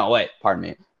 No, wait, pardon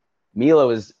me. Mila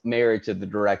was married to the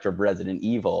director of Resident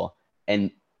Evil,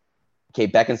 and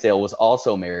Kate Beckinsale was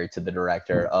also married to the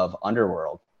director of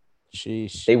Underworld.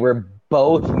 Sheesh. They were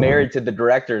both married to the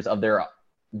directors of their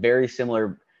very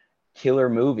similar killer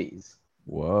movies.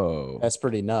 Whoa, that's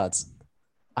pretty nuts.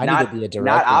 I need to be a director.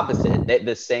 Not opposite.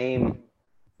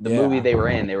 The movie they were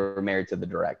in, they were married to the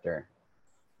director.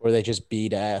 Or they just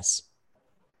beat ass.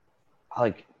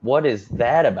 Like, what is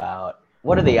that about?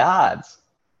 What are the odds?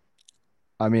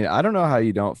 I mean, I don't know how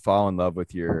you don't fall in love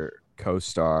with your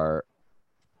co-star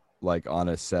like on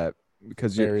a set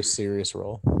because you Very serious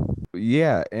role.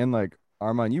 yeah, and like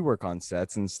Armand, you work on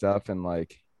sets and stuff and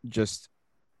like just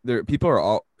there people are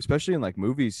all especially in like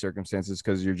movie circumstances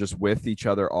because you're just with each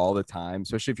other all the time,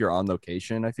 especially if you're on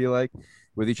location, I feel like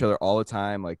with each other all the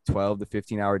time, like 12 to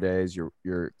 15-hour days,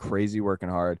 you're crazy working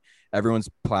hard. Everyone's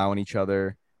plowing each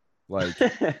other like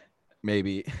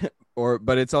maybe or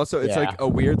but it's also it's Yeah. like a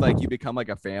weird like you become like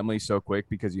a family so quick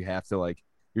because you have to like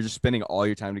you're just spending all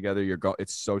your time together.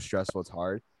 It's so stressful, it's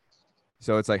hard.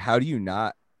 So it's like how do you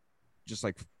not just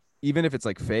like even if it's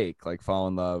like fake, like fall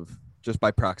in love just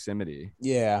by proximity.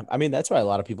 Yeah. I mean, that's why a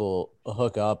lot of people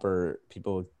hook up or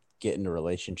people get into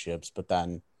relationships, but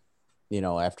then,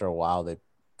 after a while they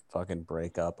fucking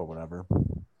break up or whatever.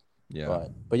 Yeah.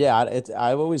 But yeah,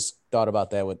 I've always thought about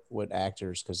that with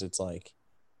actors because it's like,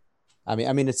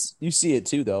 it's you see it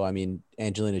too though. I mean,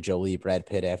 Angelina Jolie, Brad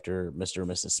Pitt after Mr.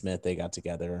 and Mrs. Smith, they got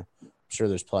together. I'm sure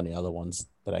there's plenty of other ones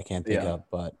that I can't think of,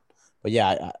 but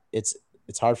yeah, it's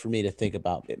hard for me to think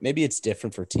about it. Maybe it's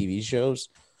different for TV shows,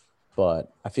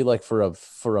 but I feel like for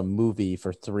a movie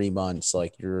for 3 months,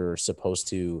 like you're supposed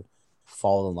to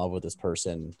fall in love with this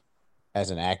person as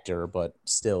an actor, but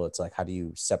still, it's like how do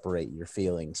you separate your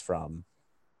feelings from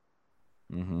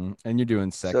And you're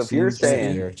doing sex So if you're scenes, the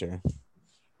saying character?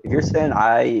 if you're saying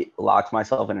I locked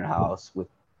myself in a house with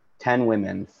 10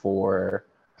 women for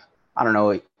I don't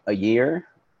know a year,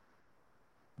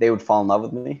 they would fall in love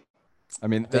with me. I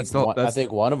mean I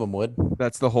think one of them would.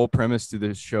 that's the whole premise to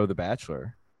this show The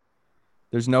Bachelor.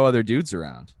 There's no other dudes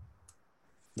around.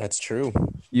 That's true.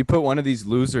 You put one of these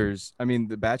losers. I mean,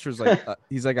 The Bachelor's like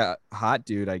he's like a hot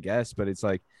dude, I guess, but it's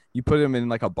like you put him in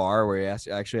like a bar where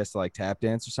actually has to like tap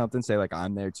dance or something, say like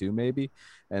I'm there too, maybe,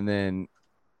 and then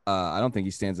I don't think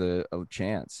he stands a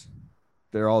chance.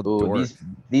 They're all Ooh, dorks.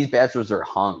 these bachelors are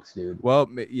hunks, dude. Well,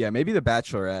 yeah, maybe The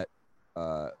Bachelorette.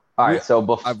 All right, so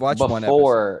I've watched one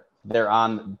before they're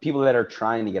on people that are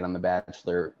trying to get on The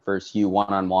Bachelor versus you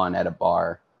one-on-one at a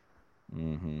bar.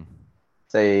 Mm-hmm.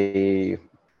 Say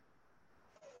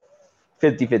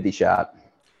 50-50 shot.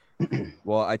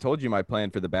 Well, I told you my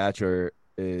plan for The Bachelor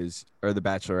or The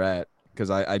Bachelorette because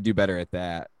I do better at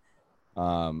that.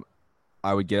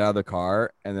 I would get out of the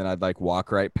car and then I'd like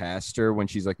walk right past her when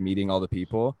she's like meeting all the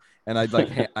people, and I'd like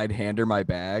I'd hand her my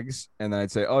bags and then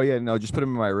I'd say, "Oh yeah, no, just put them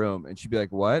in my room," and she'd be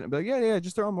like, "What?" I'd be like, "Yeah,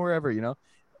 just throw them wherever, you know."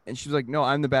 And she's like, "No,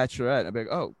 I'm the Bachelorette." I'd be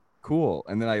like, "Oh, cool,"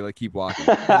 and then I like keep walking,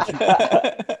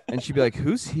 and she'd be like,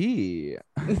 "Who's he?"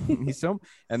 He's so,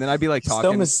 and then I'd be like talking,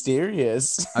 so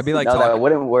mysterious. I'd be like, No, talking, that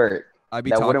wouldn't work. I'd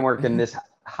be That talking, wouldn't work in this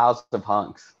house of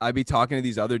hunks. I'd be talking to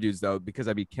these other dudes though because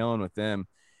I'd be killing with them.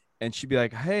 And she'd be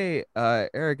like, "Hey,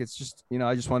 Eric, it's just,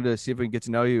 I just wanted to see if we can get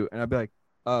to know you." And I'd be like,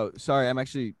 "Oh, sorry, I'm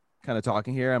actually kind of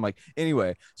talking here." I'm like,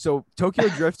 anyway, so Tokyo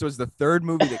Drift was the third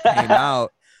movie that came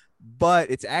out,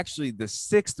 but it's actually the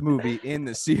sixth movie in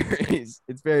the series.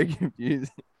 It's very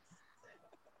confusing.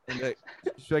 And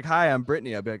she's like, "Hi, I'm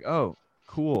Brittany." I'd be like, "Oh,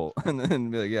 cool." And then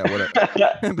be like, "Yeah, what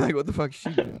up?" I'd be like, "What the fuck is she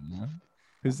doing? Man?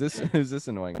 Who's this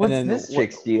annoying?" What's then this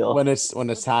chick's deal? When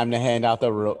it's time to hand out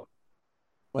the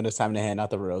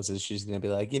roses, she's gonna be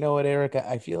like, "You know what, Eric?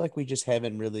 I feel like we just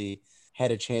haven't really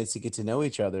had a chance to get to know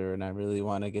each other, and I really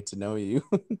want to get to know you."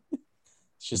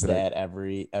 It's just that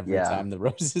every time the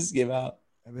roses give out.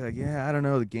 I'd be like, "Yeah, I don't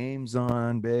know, the game's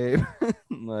on, babe."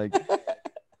 Like,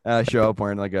 I show up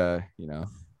wearing like a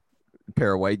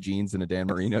pair of white jeans and a Dan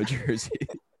Marino jersey,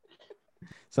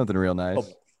 something real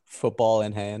nice. Football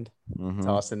in hand, Mhm.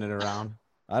 tossing it around.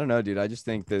 I don't know, dude. I just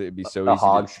think that it'd be so The easy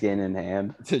hog skin in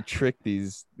hand. to trick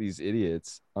these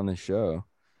idiots on the show.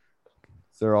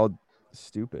 They're all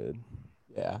stupid.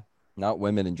 Yeah. Not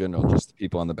women in general, just the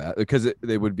people on the back, because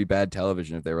they would be bad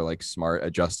television if they were like smart,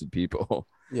 adjusted people.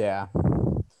 Yeah.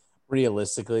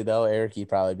 Realistically, though, Eric, you'd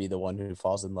probably be the one who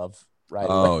falls in love right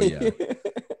Oh, away. yeah.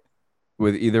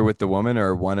 with the woman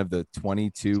or one of the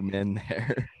 22 men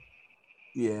there.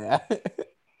 Yeah.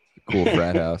 Cool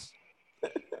frat house.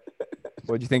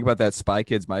 What'd you think about that Spy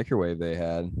Kids microwave they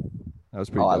had? That was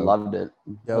pretty Oh, I dope. loved it.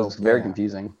 It was very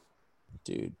confusing.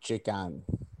 Dude, chicken.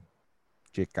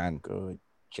 Good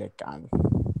chicken.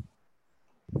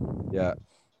 Yeah.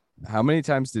 How many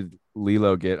times did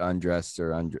Lilo get undressed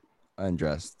or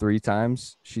undressed? 3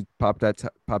 times? She popped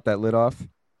that lid off?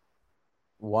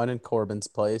 One in Corbin's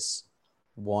place,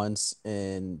 once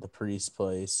in the priest's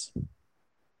place.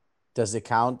 Does it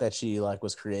count that she like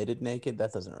was created naked?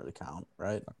 That doesn't really count,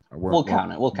 right? We'll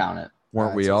count it.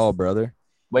 Weren't we all, brother?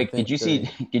 Wait, did you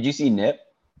see Nip?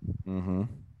 Mm-hmm.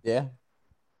 Yeah.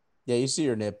 Yeah, you see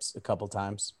your nips a couple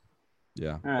times.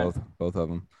 Yeah, All right. both of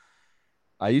them.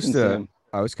 I used to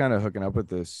I was kind of hooking up with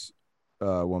this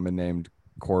woman named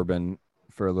Corbin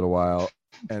for a little while,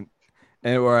 and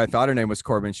where I thought her name was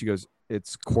Corbin, she goes,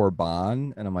 "It's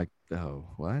Corban," and I'm like, "Oh,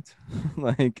 what?"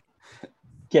 Like,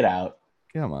 Get out.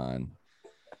 come on,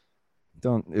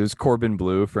 don't. It was Corbin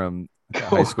Blue from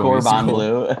High School Corbin Musical.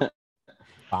 Blue.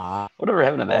 Ah, Whatever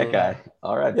happened to that guy?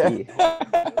 R.I.P.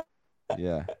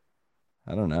 Yeah,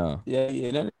 I don't know. yeah,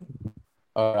 you know.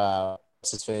 Or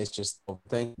what's his face? Just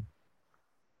thing.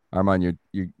 Armand,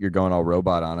 you're going all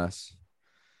robot on us.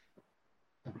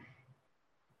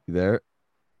 You there?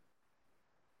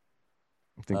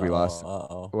 I think we lost.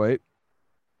 Uh-oh. Wait,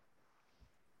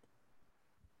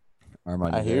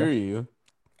 Armand, I hear you.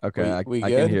 Okay, We I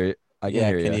good? can hear you. I can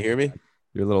hear you. Can you hear me?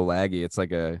 You're a little laggy. It's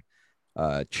like a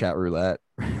chat roulette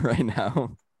right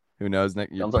now. Who knows? Nick,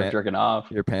 Sounds like jerking off.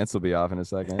 your pants will be off in a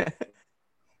second.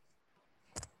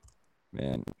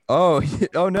 Man. Oh,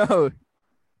 oh no.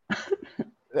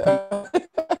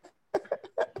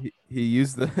 He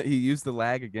used the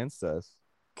lag against us.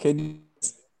 Can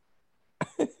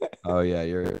you? Oh yeah,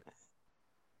 you're a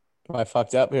Am I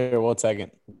fucked up here? 1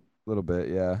 second. little bit.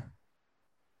 Yeah,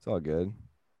 it's all good.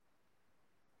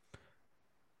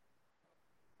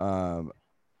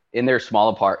 In their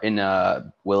small in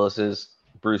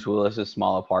Bruce Willis's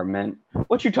small apartment.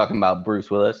 What you talking about, Bruce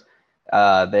Willis?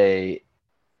 They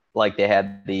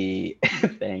had the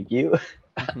thank you.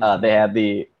 They had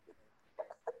the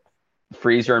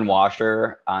freezer and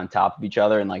washer on top of each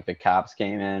other, and like the cops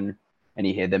came in and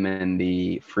he hid them in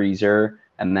the freezer,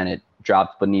 and then it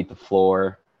dropped beneath the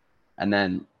floor, and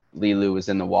then Lilu was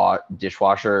in the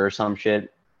dishwasher or some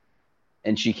shit,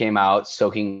 and she came out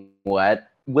soaking wet.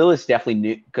 Willis definitely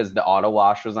knew because the auto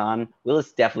wash was on.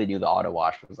 Willis definitely knew the auto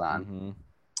wash was on.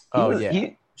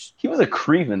 Mm-hmm. He was a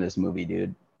creep in this movie,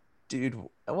 dude. Dude,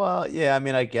 well, yeah, I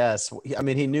mean, I guess. I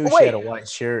mean, he knew Oh, she wait. had a white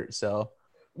shirt, so.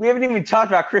 We haven't even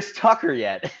talked about Chris Tucker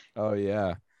yet. Oh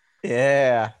yeah.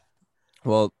 Yeah.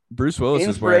 Well, Bruce Willis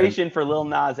is wearing. Inspiration for Lil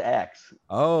Nas X.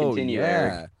 Oh Continue, yeah.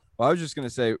 Eric. Well, I was just gonna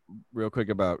say real quick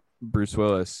about Bruce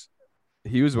Willis.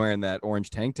 He was wearing that orange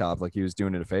tank top like he was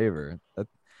doing it a favor.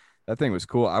 That thing was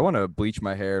cool. I want to bleach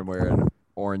my hair and wear an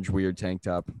orange weird tank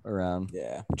top around,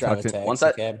 Yeah. Drive a Tucked in-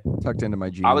 taxi cab. tucked into my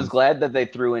jeans. I was glad that they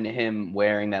threw in him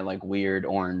wearing that like weird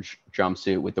orange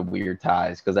jumpsuit with the weird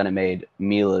ties, because then it made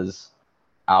Mila's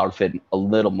outfit a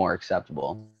little more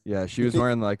acceptable. Yeah, she was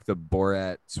wearing like the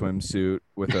Borat swimsuit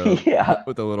with a Yeah.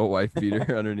 with a little wife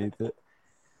beater underneath it.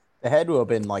 The had to have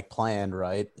been like planned,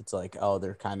 right? It's like, oh,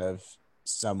 they're kind of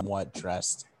somewhat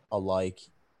dressed alike.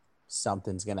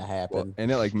 Something's gonna happen. Well, and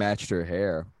it like matched her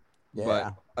hair.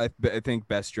 Yeah, But I think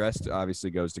best dressed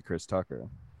obviously goes to Chris Tucker.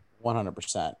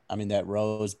 100%. I mean, that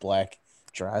rose black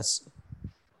dress.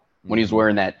 When he was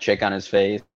wearing that chick on his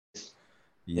face.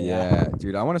 Yeah,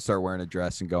 dude, I want to start wearing a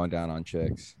dress and going down on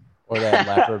chicks. Or that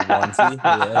leopard onesie.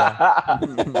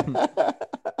 Yeah.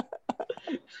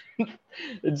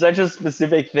 It's such a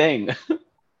specific thing.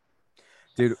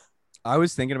 Dude, I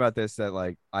was thinking about this that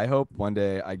like I hope one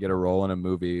day I get a role in a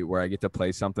movie where I get to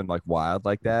play something like wild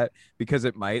like that, because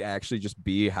it might actually just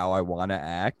be how I want to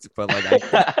act, but like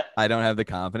I don't have the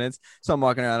confidence. So I'm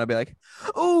walking around, I'll be like,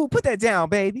 "Ooh, put that down,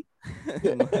 baby."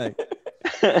 Like,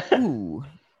 ooh,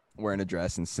 wearing a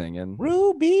dress and singing.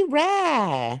 Ruby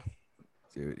Rye.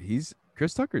 Dude,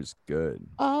 Chris Tucker's good.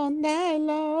 All night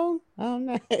long. All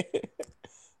night.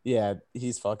 Yeah,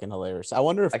 he's fucking hilarious. I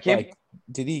wonder if like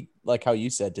did he, like how you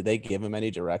said, did they give him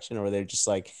any direction, or were they just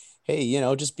like, hey,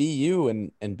 just be you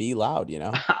and be loud,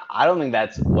 I don't think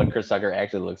that's what Chris Tucker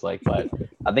actually looks like, but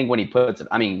I think when he puts it,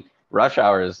 I mean, Rush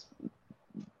Hour is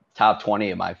top 20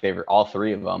 of my favorite, all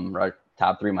three of them,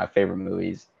 top 3 of my favorite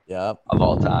movies Yep. of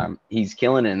all time. He's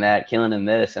killing in that, killing in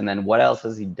this, and then what else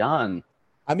has he done?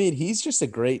 I mean, he's just a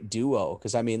great duo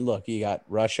because, I mean, look, you got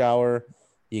Rush Hour,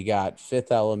 you got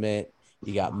Fifth Element,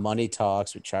 you got Money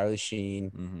Talks with Charlie Sheen.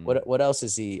 Mhm. What else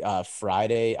is he?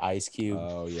 Friday, Ice Cube.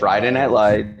 Oh, yeah. Friday Night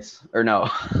Lights, or no,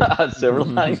 Silver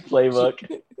Linings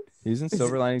Playbook. He's in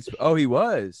Silver Linings. Oh, he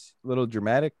was. Little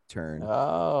dramatic turn.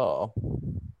 Oh,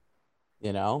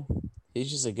 he's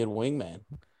just a good wingman.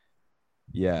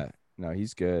 Yeah. No,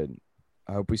 he's good.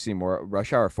 I hope we see more.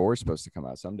 Rush Hour 4 is supposed to come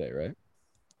out someday, right?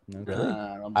 No? Really?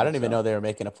 I I don't even know they were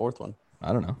making a fourth one.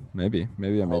 I don't know. Maybe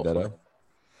I made that up.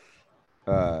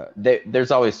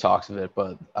 There's always talks of it,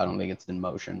 but I don't think it's in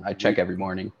motion. I check every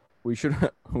morning. We should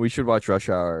watch Rush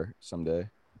Hour someday.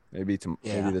 Maybe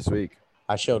maybe this week.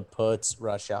 I showed Puts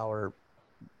Rush Hour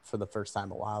for the first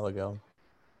time a while ago.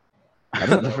 I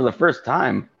don't know, for the first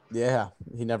time. Yeah,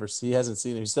 he hasn't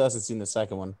seen it. He still hasn't seen the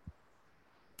second one.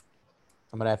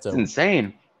 I'm gonna have It's to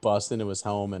insane. bust into his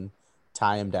home and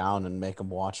tie him down and make him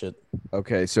watch it.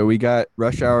 Okay, so we got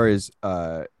Rush Hour is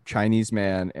Chinese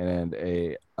man and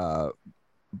a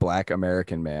Black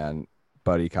American man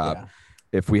buddy cop. Yeah.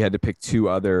 If we had to pick two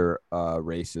other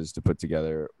races to put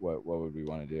together, what would we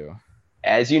want to do?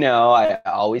 As you know, I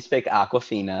always pick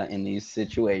Aquafina in these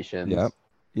situations.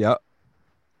 Yep.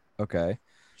 Okay.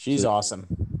 She's awesome.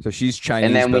 So she's Chinese,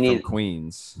 And then but from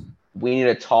Queens. We need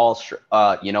a tall.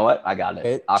 You know what? I got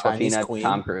it. Chinese Aquafina, queen.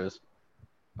 Tom Cruise.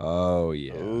 Oh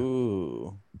yeah.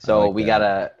 Ooh. So like we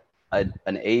that. got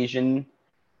an Asian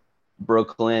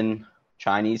Brooklyn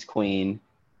Chinese queen,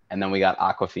 and then we got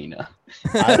Aquafina.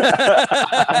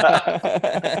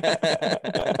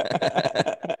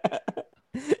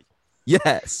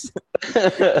 Yes.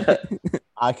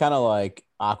 I kind of like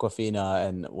Aquafina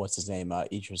and what's his name?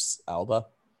 Idris Elba.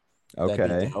 That'd be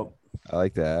Okay. dope. I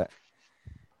like that.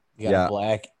 You got Yeah. a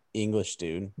black English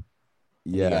dude.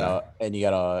 Yeah. You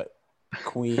got a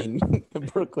queen,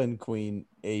 Brooklyn queen,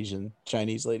 Asian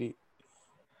Chinese lady.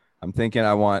 I'm thinking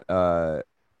I want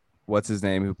what's his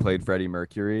name who played Freddie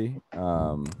Mercury?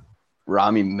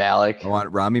 Rami Malek. I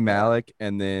want Rami Malek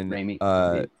and then Rami.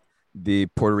 the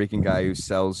Puerto Rican guy who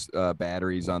sells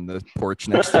batteries on the porch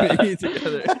next to me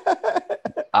together.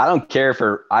 I don't care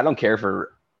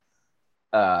for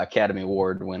Academy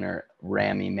Award winner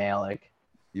Rami Malek.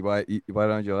 Why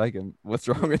don't you like him? What's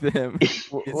wrong with him? Is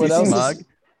What he else is- smug?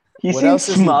 He What seems else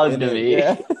is he smug in to it? me.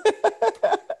 Yeah.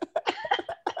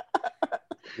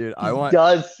 Dude, He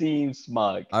does seem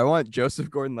smug. I want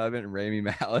Joseph Gordon-Levitt and Rami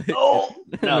Malek. Oh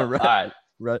no! Right. All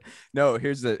right. No,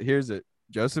 here's it.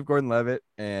 Joseph Gordon-Levitt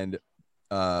and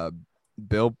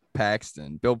Bill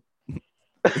Paxton.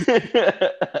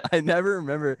 I never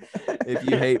remember if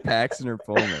you hate Paxton or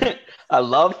Pullman. I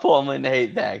love Pullman.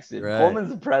 Hate Paxton. Right. Pullman's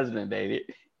the president, baby.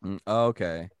 Oh,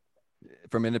 okay.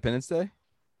 From Independence Day?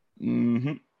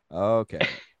 Mm-hmm. Okay.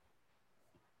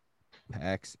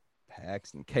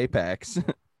 Paxton. K-Pax.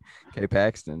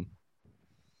 K-Paxton.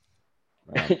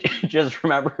 Wow. Just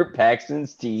remember,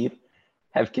 Paxton's teeth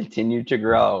have continued to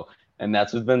grow, and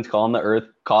that's what's been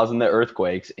causing the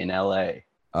earthquakes in LA.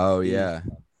 Oh, yeah.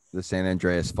 The San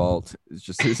Andreas fault is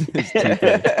just his teeth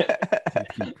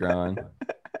keep growing.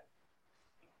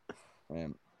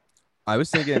 Man. I was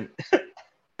thinking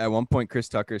at one point Chris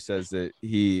Tucker says that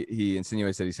he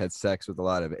insinuates that he's had sex with a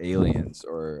lot of aliens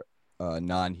or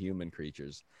non-human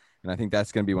creatures. And I think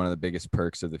that's going to be one of the biggest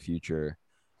perks of the future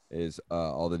is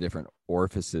all the different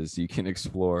orifices you can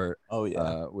explore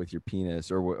with your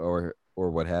penis or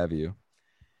what have you.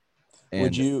 And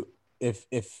Would you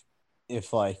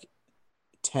if like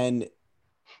 10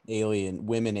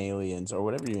 women aliens or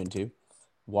whatever you're into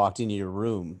walked into your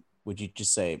room, would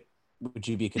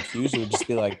you be confused or would you just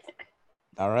be like,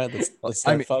 all right, let's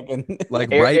start fucking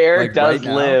like Eric does right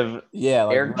now? live. yeah,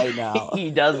 like Eric, right now. He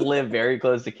does live very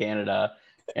close to Canada,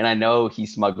 and I know he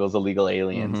smuggles illegal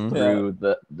aliens Mhm. through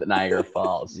the Niagara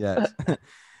Falls. Yes.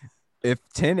 If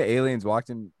 10 aliens walked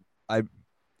in, I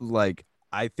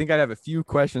think I'd have a few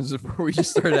questions before we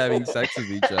just started having sex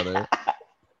with each other.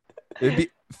 It'd be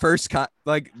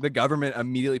the government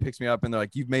immediately picks me up and they're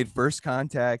like, you've made first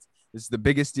contact. This is the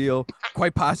biggest deal,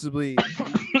 quite possibly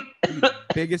the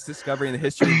biggest discovery in the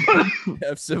history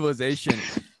of civilization.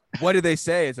 What did they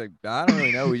say? It's like, I don't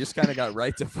really know. We just kind of got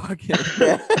right to fucking.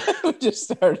 We just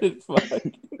started fucking.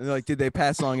 And they're like, did they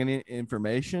pass along any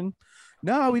information?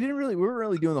 No, we didn't really. We weren't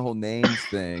really doing the whole names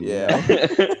thing. Yeah.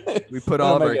 We put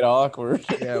all of make our it awkward.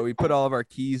 we put all of our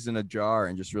keys in a jar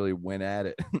and just really went at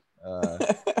it.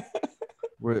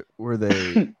 Were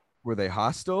they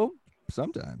hostile?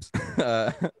 Sometimes,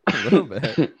 a little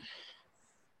bit.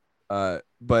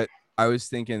 But I was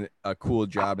thinking a cool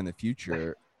job in the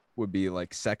future would be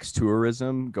like sex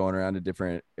tourism, going around to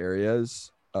different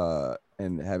areas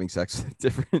and having sex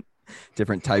with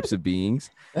different types of beings.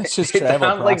 That's just It travel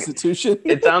sounds like- prostitution.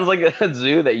 It sounds like a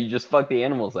zoo that you just fuck the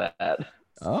animals at.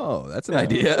 Oh, that's an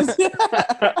idea.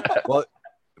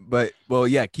 Well,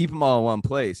 yeah, keep them all in one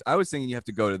place. I was thinking you have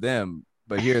to go to them,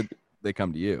 but here they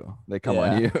come to you. They come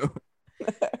on you.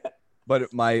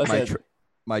 But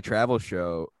my travel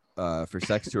show for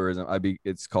sex tourism,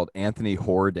 it's called Anthony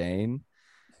Hourdain,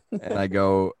 and I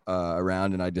go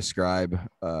around and I describe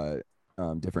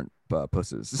different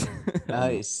pussies.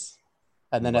 Nice.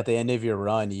 And then at the end of your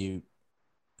run, you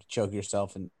choke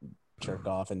yourself and jerk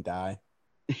off and die.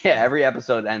 Yeah, every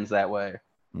episode ends that way.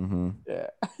 Mm-hmm. Yeah.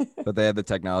 But they have the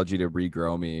technology to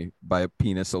regrow me by a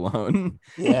penis alone.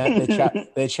 Yeah.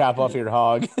 They chop off your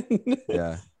hog.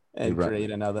 Yeah. And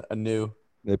create a new.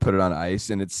 They put it on ice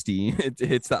and it's steam. It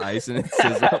hits the ice and it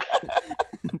sizzles.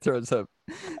 It throws up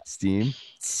steam.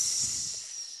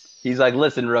 He's like,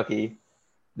 listen, rookie,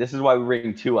 This is why we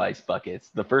bring 2 ice buckets.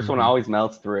 The first one Mhm. always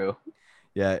melts through.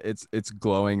 Yeah, it's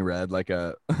glowing red like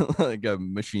a like a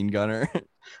machine gunner.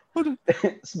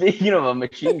 Speaking of a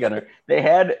machine gunner, they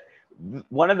had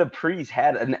one of the priests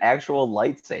had an actual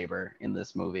lightsaber in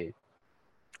this movie.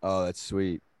 Oh, that's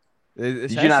sweet.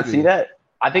 Did you not see that?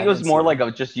 I think I it was didn't more see like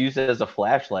it. just used as a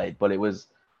flashlight, but it was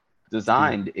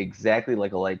designed exactly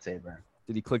like a lightsaber.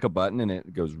 Did he click a button and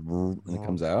it goes and it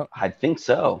comes out? I think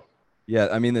so. Yeah,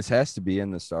 I mean this has to be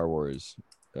in the Star Wars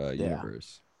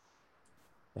universe.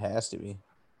 It has to be.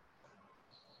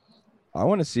 I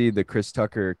want to see the Chris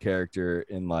Tucker character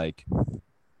in like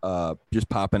just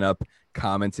popping up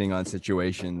commenting on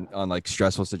like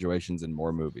stressful situations in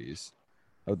more movies.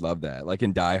 I would love that. Like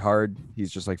in Die Hard,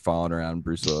 he's just like following around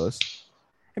Bruce Willis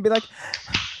and be like,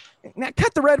 now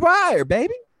cut the red wire,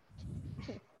 baby.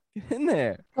 Get in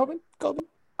there. Colvin.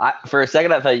 For a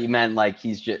second, I thought you meant like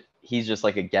he's just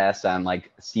like a guest on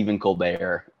like Stephen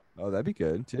Colbert. Oh, that'd be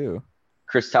good too.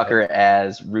 Chris Tucker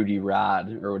as Rudy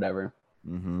Rod or whatever.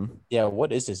 Mm-hmm. Yeah,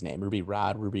 what is his name? Ruby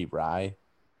Rod, Ruby Rye,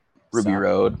 Ruby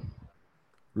Road.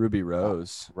 Ruby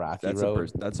Rose. Rocky That's Road. a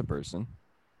person. That's a person.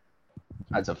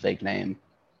 That's a fake name.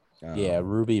 Oh. Yeah,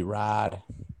 Ruby Rod.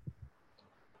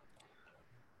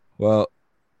 Well,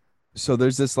 so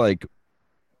there's this like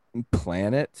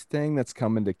planet thing that's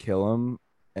coming to kill him,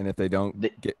 and if they don't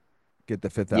get the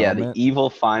fifth Yeah, element, the evil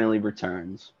finally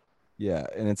returns. yeah,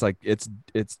 and it's like it's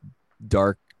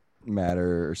dark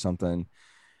matter or something,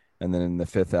 and then in the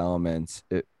fifth element,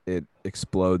 it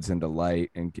explodes into light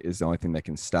and is the only thing that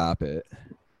can stop it.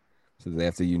 So they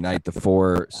have to unite the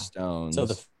 4 stones. So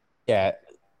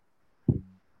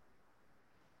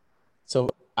So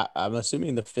I'm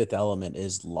assuming the fifth element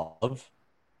is love,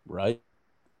 right?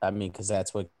 I mean, because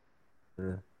that's what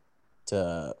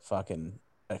to fucking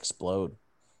explode.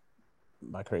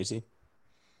 Am I crazy?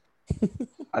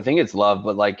 I think it's love,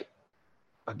 but like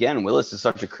again, Willis is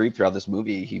such a creep throughout this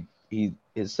movie. He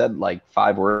has said like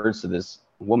 5 words to this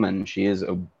woman. She is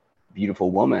a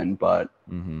beautiful woman, but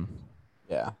Mm-hmm.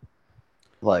 Yeah.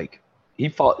 like he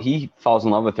falls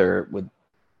in love with her with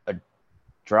a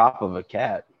drop of a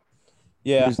cat.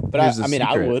 Yeah, Here's- but here's the I mean,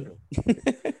 I secret.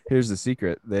 would. Here's the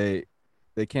secret: they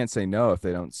can't say no if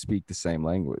they don't speak the same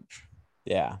language.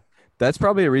 Yeah, That's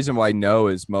probably a reason why no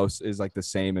is like the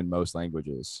same in most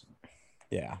languages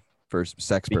yeah. for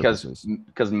sex Because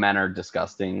purposes. men are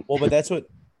disgusting. Well, but that's what.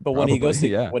 But when he goes to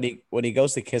Probably, yeah. when he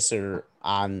goes to kiss her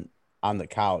on the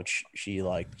couch, she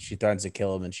threatens to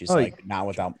kill him, and she's Oh, like, "Not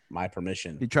without my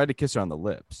permission." He tried to kiss her on the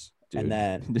lips, dude. And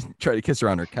then He didn't try to kiss her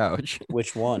on her couch,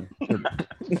 which one?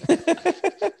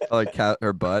 like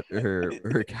her butt or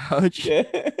her couch.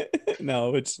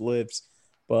 No, it's lips.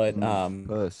 But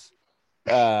Puss.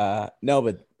 no,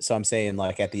 but so I'm saying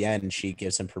like at the end she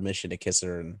gives him permission to kiss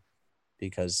her, and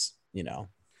because And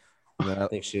then I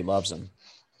think she loves him.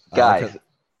 I like Guys, how-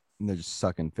 and they're just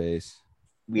sucking face.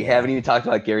 we haven't even talked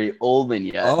about Gary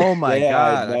Oldman yet. Oh my Yeah,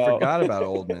 god, I I know. forgot about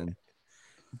Oldman.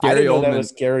 I Gary didn't know that Oldman.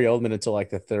 was Gary Oldman until like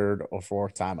the 3rd or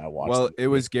 4th time I watched. Well, the it movie.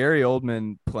 was Gary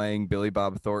Oldman playing Billy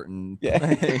Bob Thornton. Yeah.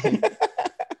 playing-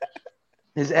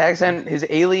 His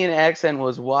alien accent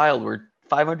was wild. We're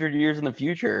 500 years in the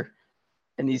future,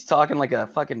 and he's talking like a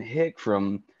fucking hick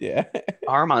from Yeah.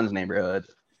 Armand's Neighborhood.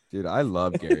 Dude, I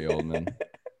love Gary Oldman.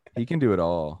 He can do it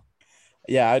all.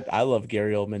 Yeah, I love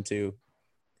Gary Oldman too.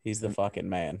 He's the fucking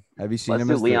man. Have you seen Let's him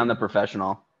do as Leon the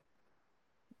Professional.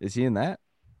 Is he in that?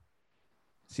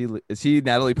 Is he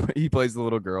Natalie? He plays the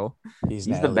little girl. He's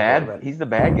He's the Natalie bad. Portman. He's the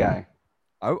bad guy.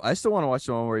 I still want to watch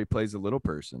the one where he plays the little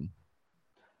person.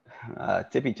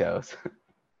 Tippy Toes.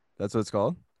 That's what it's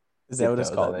called. Is that what it's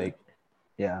Toes, called? I think.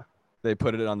 Yeah. They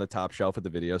put it on the top shelf at the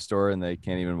video store, and they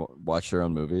can't even watch their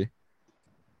own movie.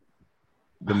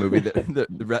 The movie that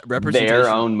the representation. Their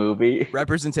own movie.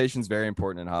 Representation is very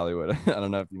important in Hollywood. I don't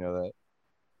know if you know that.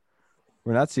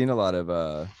 We're not seeing a lot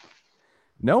of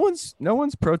no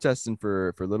one's protesting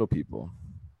for little people.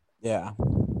 Yeah.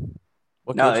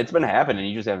 What No, could- it's been happening.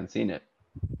 You just haven't seen it.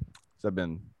 So I've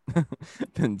been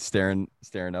staring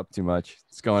up too much.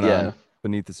 It's going Yeah. on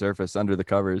beneath the surface, under the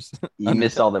covers, You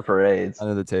missed all the parades.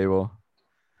 under the table.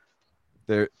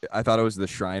 I thought it was the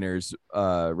Shriners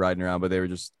riding around, but they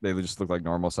just look like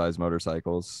normal sized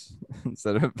motorcycles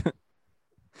instead of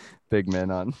big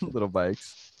men on little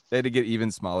bikes. They had to get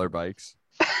even smaller bikes.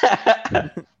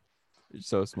 They're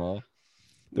so small.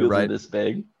 They're Wheels are right. this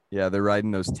big. Yeah, they're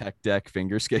riding those tech deck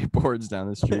finger skateboards down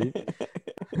the street.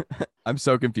 I'm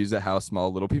so confused at how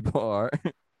small little people are.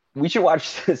 We should watch.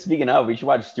 Speaking of, we should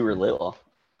watch Stuart Little.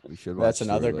 We should watch That's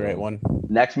another Stuart great Little. one.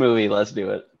 Next movie, let's do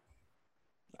it.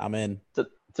 I'm in.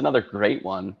 It's another great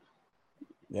one.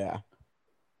 Yeah.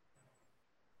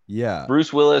 Yeah.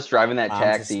 Bruce Willis driving that Mounds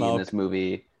of taxi in Smoke. this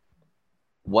movie.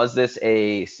 Was this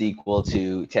a sequel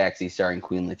to Taxi starring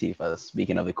Queen Latifah?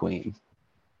 Speaking of the Queen.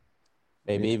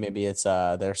 Maybe it's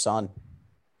their son.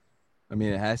 I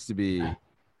mean, it has to be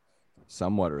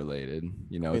somewhat related.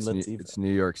 You know, Queen it's Latifah. it's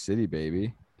New York City,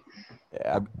 baby.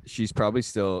 Yeah. She's probably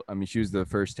still. I mean, she was the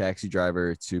first taxi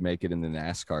driver to make it in the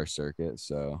NASCAR circuit.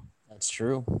 So, That's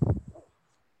true.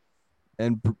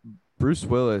 and Bruce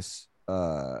Willis.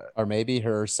 Or maybe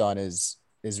her son is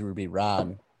Ruby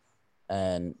Ron,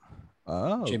 and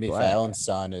Oh, Jimmy black. Fallon's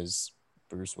son is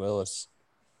Bruce Willis.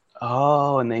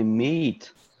 Oh, and they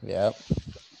meet. Yep.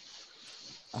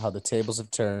 How the tables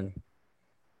have turned.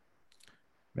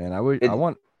 Man, I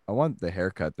want the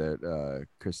haircut that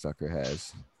Chris Tucker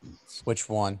has. Which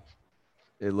one?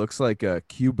 It looks like a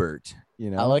Q-Bert,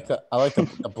 you know. I like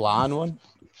the blonde one.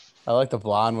 I like the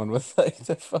blonde one with like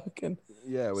the fucking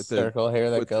with the circle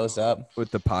hair that with goes up. with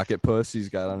the pocket puss he's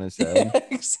got on his Yeah, head.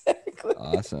 exactly.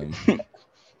 Awesome.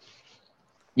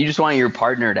 You just want your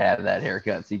partner to have that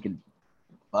haircut so you can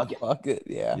fuck it. Fuck it.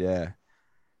 Yeah. Yeah.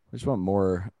 I just want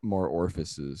more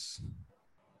orifices.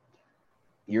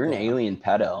 You're an alien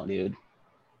pedo, dude.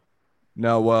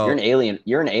 No, well,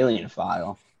 You're an alien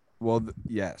file. well,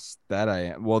 yes, that I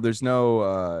am. Well, there's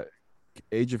no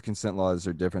age of consent laws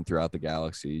are different throughout the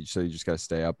galaxy, so you just got to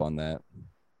stay up on that.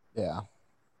 Yeah.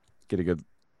 Get a good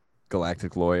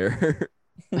galactic lawyer.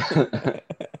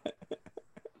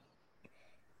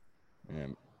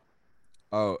 Man.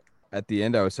 Oh, at the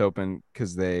end, I was hoping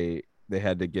because they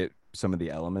had to get some of the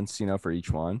elements, you know, for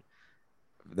each one.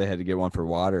 They had to get one for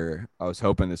water. I was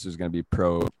hoping this was going to be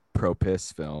pro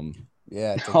piss film.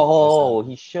 Yeah. take a Oh,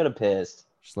 he should have pissed.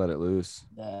 Just let it loose.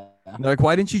 piss out. Yeah. And they're like,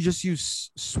 why didn't you just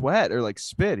use sweat or like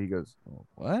spit? He goes, oh,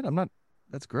 what? I'm not.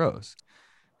 That's gross.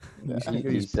 Yeah.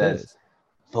 He says,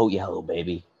 vote yellow,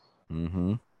 baby.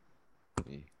 Mm-hmm.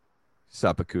 He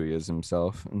Sapakuyas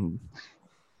himself in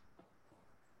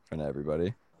front of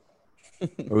everybody.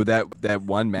 Oh, that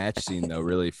one match scene though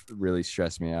really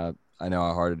stressed me out. I know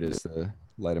how hard it is to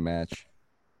light a match.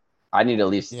 I need at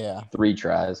least Yeah. 3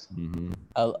 tries. Mm-hmm.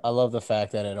 I love the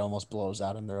fact that it almost blows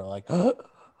out and they're like,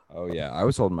 Oh yeah, I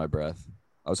was holding my breath.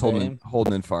 I was holding in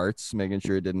farts, making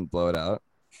sure it didn't blow it out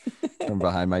from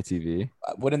behind my TV.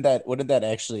 wouldn't that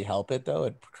actually help it though?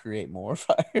 It'd create more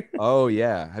fire. Oh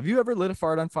yeah, have you ever lit a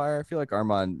fart on fire? I feel like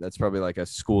Armand, that's probably like a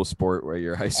school sport where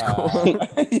you're high school.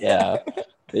 Yeah.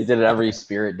 They did it every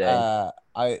spirit day.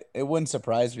 It wouldn't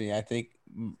surprise me. I think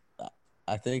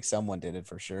someone did it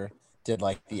for sure. Did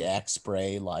like the Axe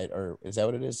spray light, or is that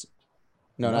what it is?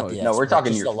 No, not the Axe No, we're spray,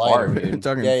 talking just your the lighter. fart, We're dude.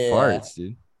 talking Yeah, farts,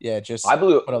 dude. Yeah, just I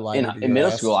blew put a lighter to in your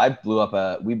middle ass. school.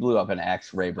 We blew up an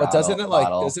X-ray But bottle.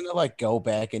 doesn't it like go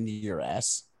back into your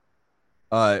ass?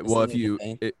 Well, Isn't it a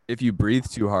thing? if you breathe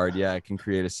too hard, yeah, it can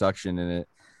create a suction and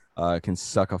it can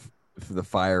suck the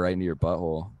fire right into your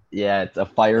butthole. Yeah, it's a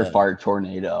fire Yeah. fart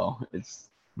tornado. It's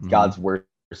Mhm. God's worst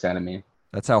enemy.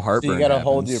 That's how So heartburn you gotta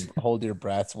happens. hold your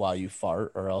breath while you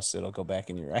fart, or else it'll go back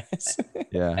in your ass.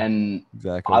 Yeah, And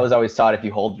exactly. I was always taught if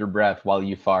you hold your breath while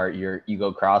you fart, you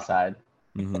go cross-eyed.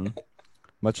 hmm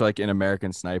Much like in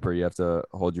American Sniper, you have to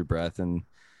hold your breath and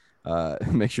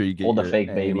make sure you get Hold a your fake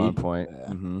aim baby. on point. Yeah.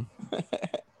 hmm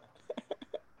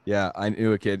Yeah, I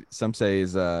knew a kid. Some say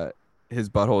his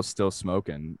butthole is still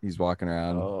smoking. He's walking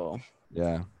around. Oh,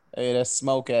 Yeah. hey, that's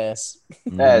smoke ass.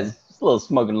 Mhm. Yeah, it's just a little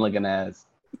smoking looking ass.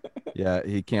 Yeah,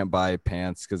 he can't buy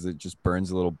pants because it just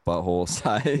burns a little butthole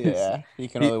size. Yeah, you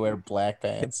can only wear black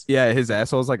pants. Yeah, his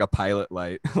asshole's like a pilot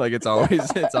light. Like it's always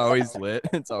lit.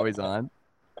 It's always on.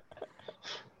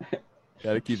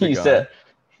 Gotta keep it He going. said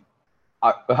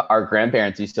our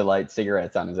grandparents used to light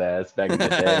cigarettes on his ass back in the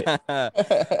day.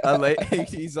 A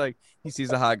he's like, he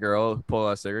sees a hot girl pull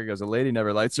out a cigarette. He goes, a lady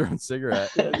never lights her own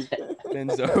cigarette.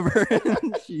 Bends over.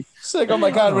 And she, She's like, oh my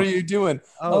god, what are you doing?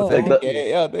 oh, thank thank you.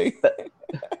 yeah,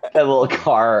 that little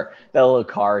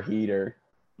car heater.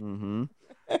 Mm-hmm.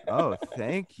 Oh,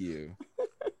 thank you.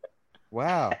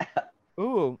 Wow.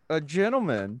 Ooh, a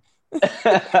gentleman.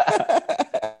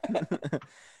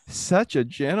 Such a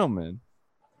gentleman.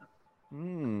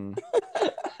 Hmm.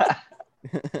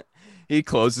 He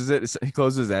closes it. He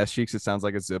closes his ass cheeks. It sounds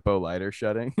like a Zippo lighter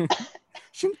shutting.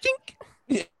 Shink,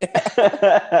 shink.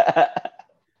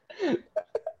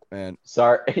 Man,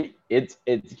 Sorry, it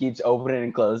keeps opening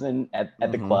and closing at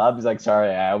the Mhm. club. He's like, sorry,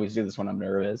 I always do this when I'm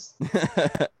nervous.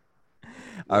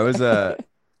 I was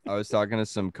talking to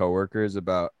some coworkers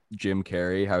about Jim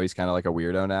Carrey, how he's kind of like a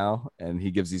weirdo now, and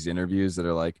he gives these interviews that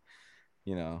are like,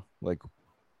 you know, like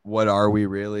what are we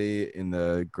really in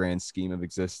the grand scheme of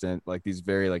existence? Like these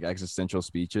very like existential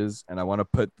speeches, and I want to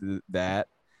put that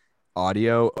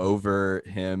audio over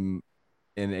him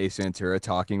in Ace Ventura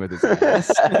talking with his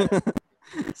ass.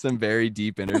 Some very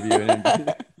deep interview and him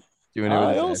doing it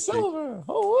with his ass cheek. Silver.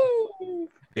 Oh,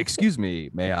 Excuse me,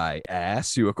 may I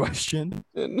ask you a question?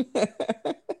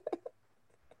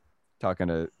 Talking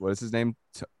to what is his name?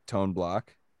 Tone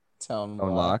Block. Tone Tone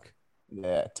Lock. Lock.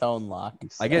 Yeah, Tone Lock.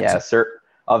 I get yeah,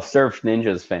 of Surf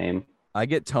Ninja's fame. I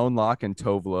get Tone Lock and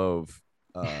Tove Love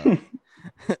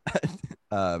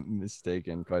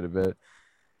mistaken quite a bit.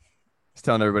 I was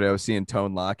telling everybody I was seeing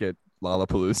Tone Lock at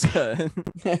Lollapalooza.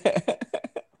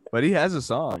 But he has a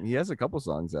song. He has a couple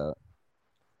songs out.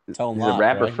 Tone He's Lock, a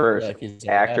rapper right? first, Like he's a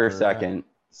actor rapper, second,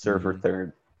 surfer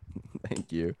third.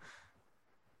 Thank you.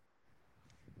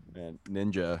 And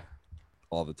Ninja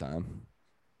all the time.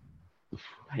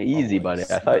 Easy, buddy.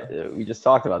 I thought we just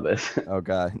talked about this. Oh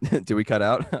God. Did we cut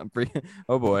out? I'm free.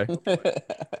 Oh boy.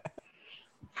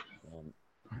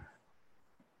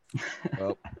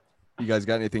 Well, you guys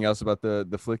got anything else about the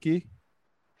flicky?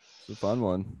 It's a fun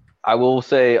one. I will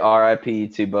say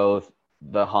RIP to both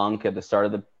the hunk at the start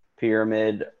of the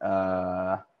pyramid.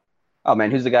 Oh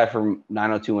man, who's the guy from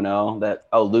 90210?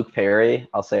 Luke Perry.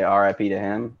 I'll say RIP to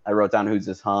him. I wrote down who's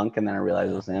this hunk, and then I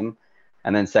realized it was him.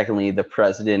 And then secondly, the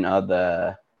president of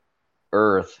the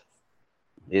Earth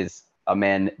is a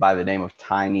man by the name of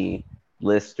Tiny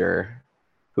Lister,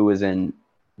 who was in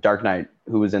Dark Knight,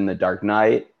 who was in the Dark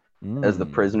Knight as the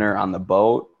prisoner on the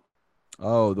boat.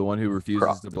 Oh, the one who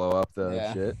refuses to blow up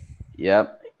the shit.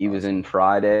 Yep. He was in the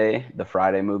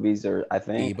Friday movies, or I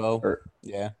think. Debo.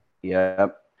 Yeah.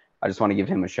 Yep. I just want to give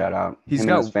him a shout out. He's him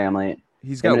got and his family.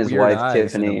 He's him got and his weird wife eyes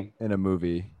Tiffany in a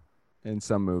movie, in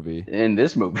some movie. in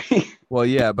this movie. Well,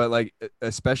 yeah, but like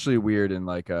especially weird in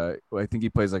like I think he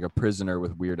plays like a prisoner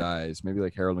with weird eyes, maybe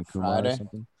like Harold and Kumar Friday? or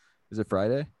something. Is it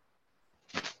Friday?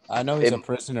 I know he's a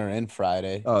prisoner in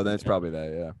Friday. Oh, then it's probably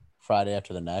that. Yeah. Friday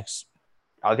after the next.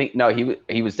 I think no,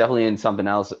 he was definitely in something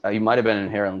else. He might have been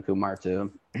in Harold and Kumar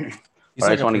too. But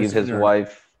I just want to give his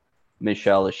wife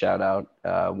Michelle a shout out.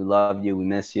 We love you. We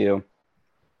miss you.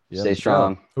 Yeah, Stay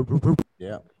Michelle. strong.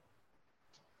 Yeah.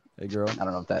 Hey, girl. I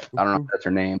don't know if that's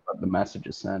her name, but the message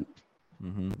is sent.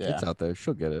 Mm-hmm. Yeah. It's out there.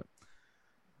 She'll get it.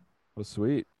 Well,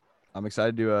 sweet. I'm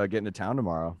excited to get into town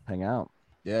tomorrow. Hang out.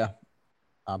 Yeah.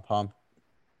 I'm pumped.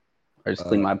 I just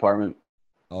cleaned my apartment.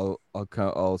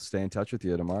 I'll stay in touch with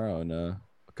you tomorrow and I'll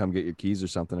come get your keys or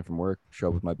something from work. Show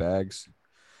up with my bags.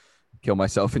 Kill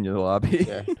myself in your lobby.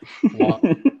 Yeah.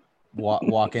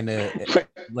 Walk into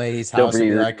Leahy's Don't house and be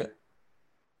breathe. like,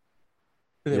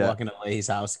 they Yeah. walk into Leahy's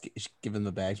house, give him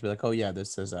the bags, be like, oh yeah,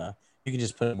 this is you can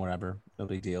just put them wherever, no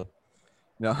big deal.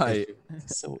 No, I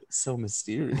So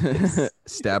mysterious.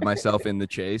 stab myself in the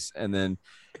chase and then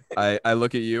I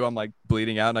look at you, I'm like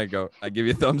bleeding out and I give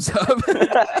you a thumbs up.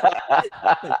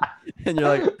 And you're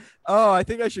like, oh, I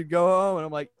think I should go home. And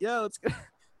I'm like, yeah, let's go.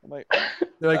 I'm like,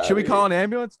 they're like, should we call an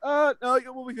ambulance? No,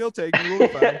 we'll take you. We'll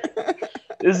be fine.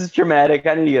 This is traumatic.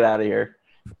 I need to get out of here.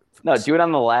 No, do it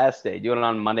on the last day. Do it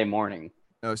on Monday morning.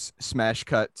 No, smash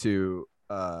cut to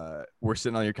we're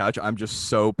sitting on your couch. I'm just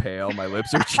so pale. My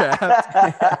lips are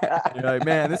chapped. You're like,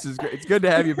 man, this is great. It's good to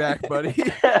have you back, buddy.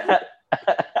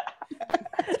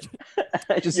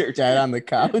 Just dead on the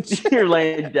couch. You're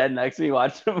laying dead next to me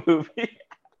watching a movie.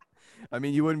 I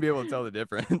mean, you wouldn't be able to tell the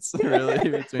difference, really,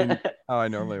 between how I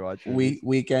normally watch it.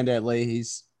 Weekend at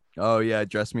Leahy's. Oh, yeah,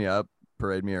 dress me up,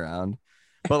 parade me around.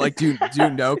 But, like, do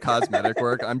no cosmetic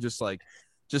work. I'm just, like,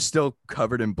 still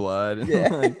covered in blood.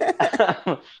 Yeah.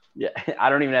 Yeah, I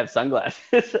don't even have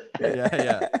sunglasses.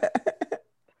 Yeah.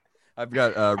 I've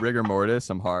got rigor mortis.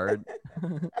 I'm hard.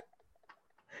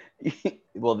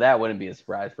 Well, that wouldn't be a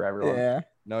surprise for everyone. Yeah.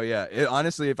 No, yeah.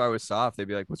 Honestly, if I was soft, they'd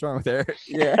be like, what's wrong with Eric?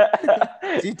 Yeah.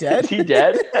 Is he dead? Is he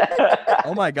dead?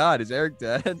 Oh, my God. Is Eric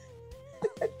dead?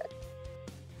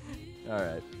 All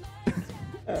right.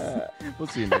 We'll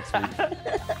see you next week.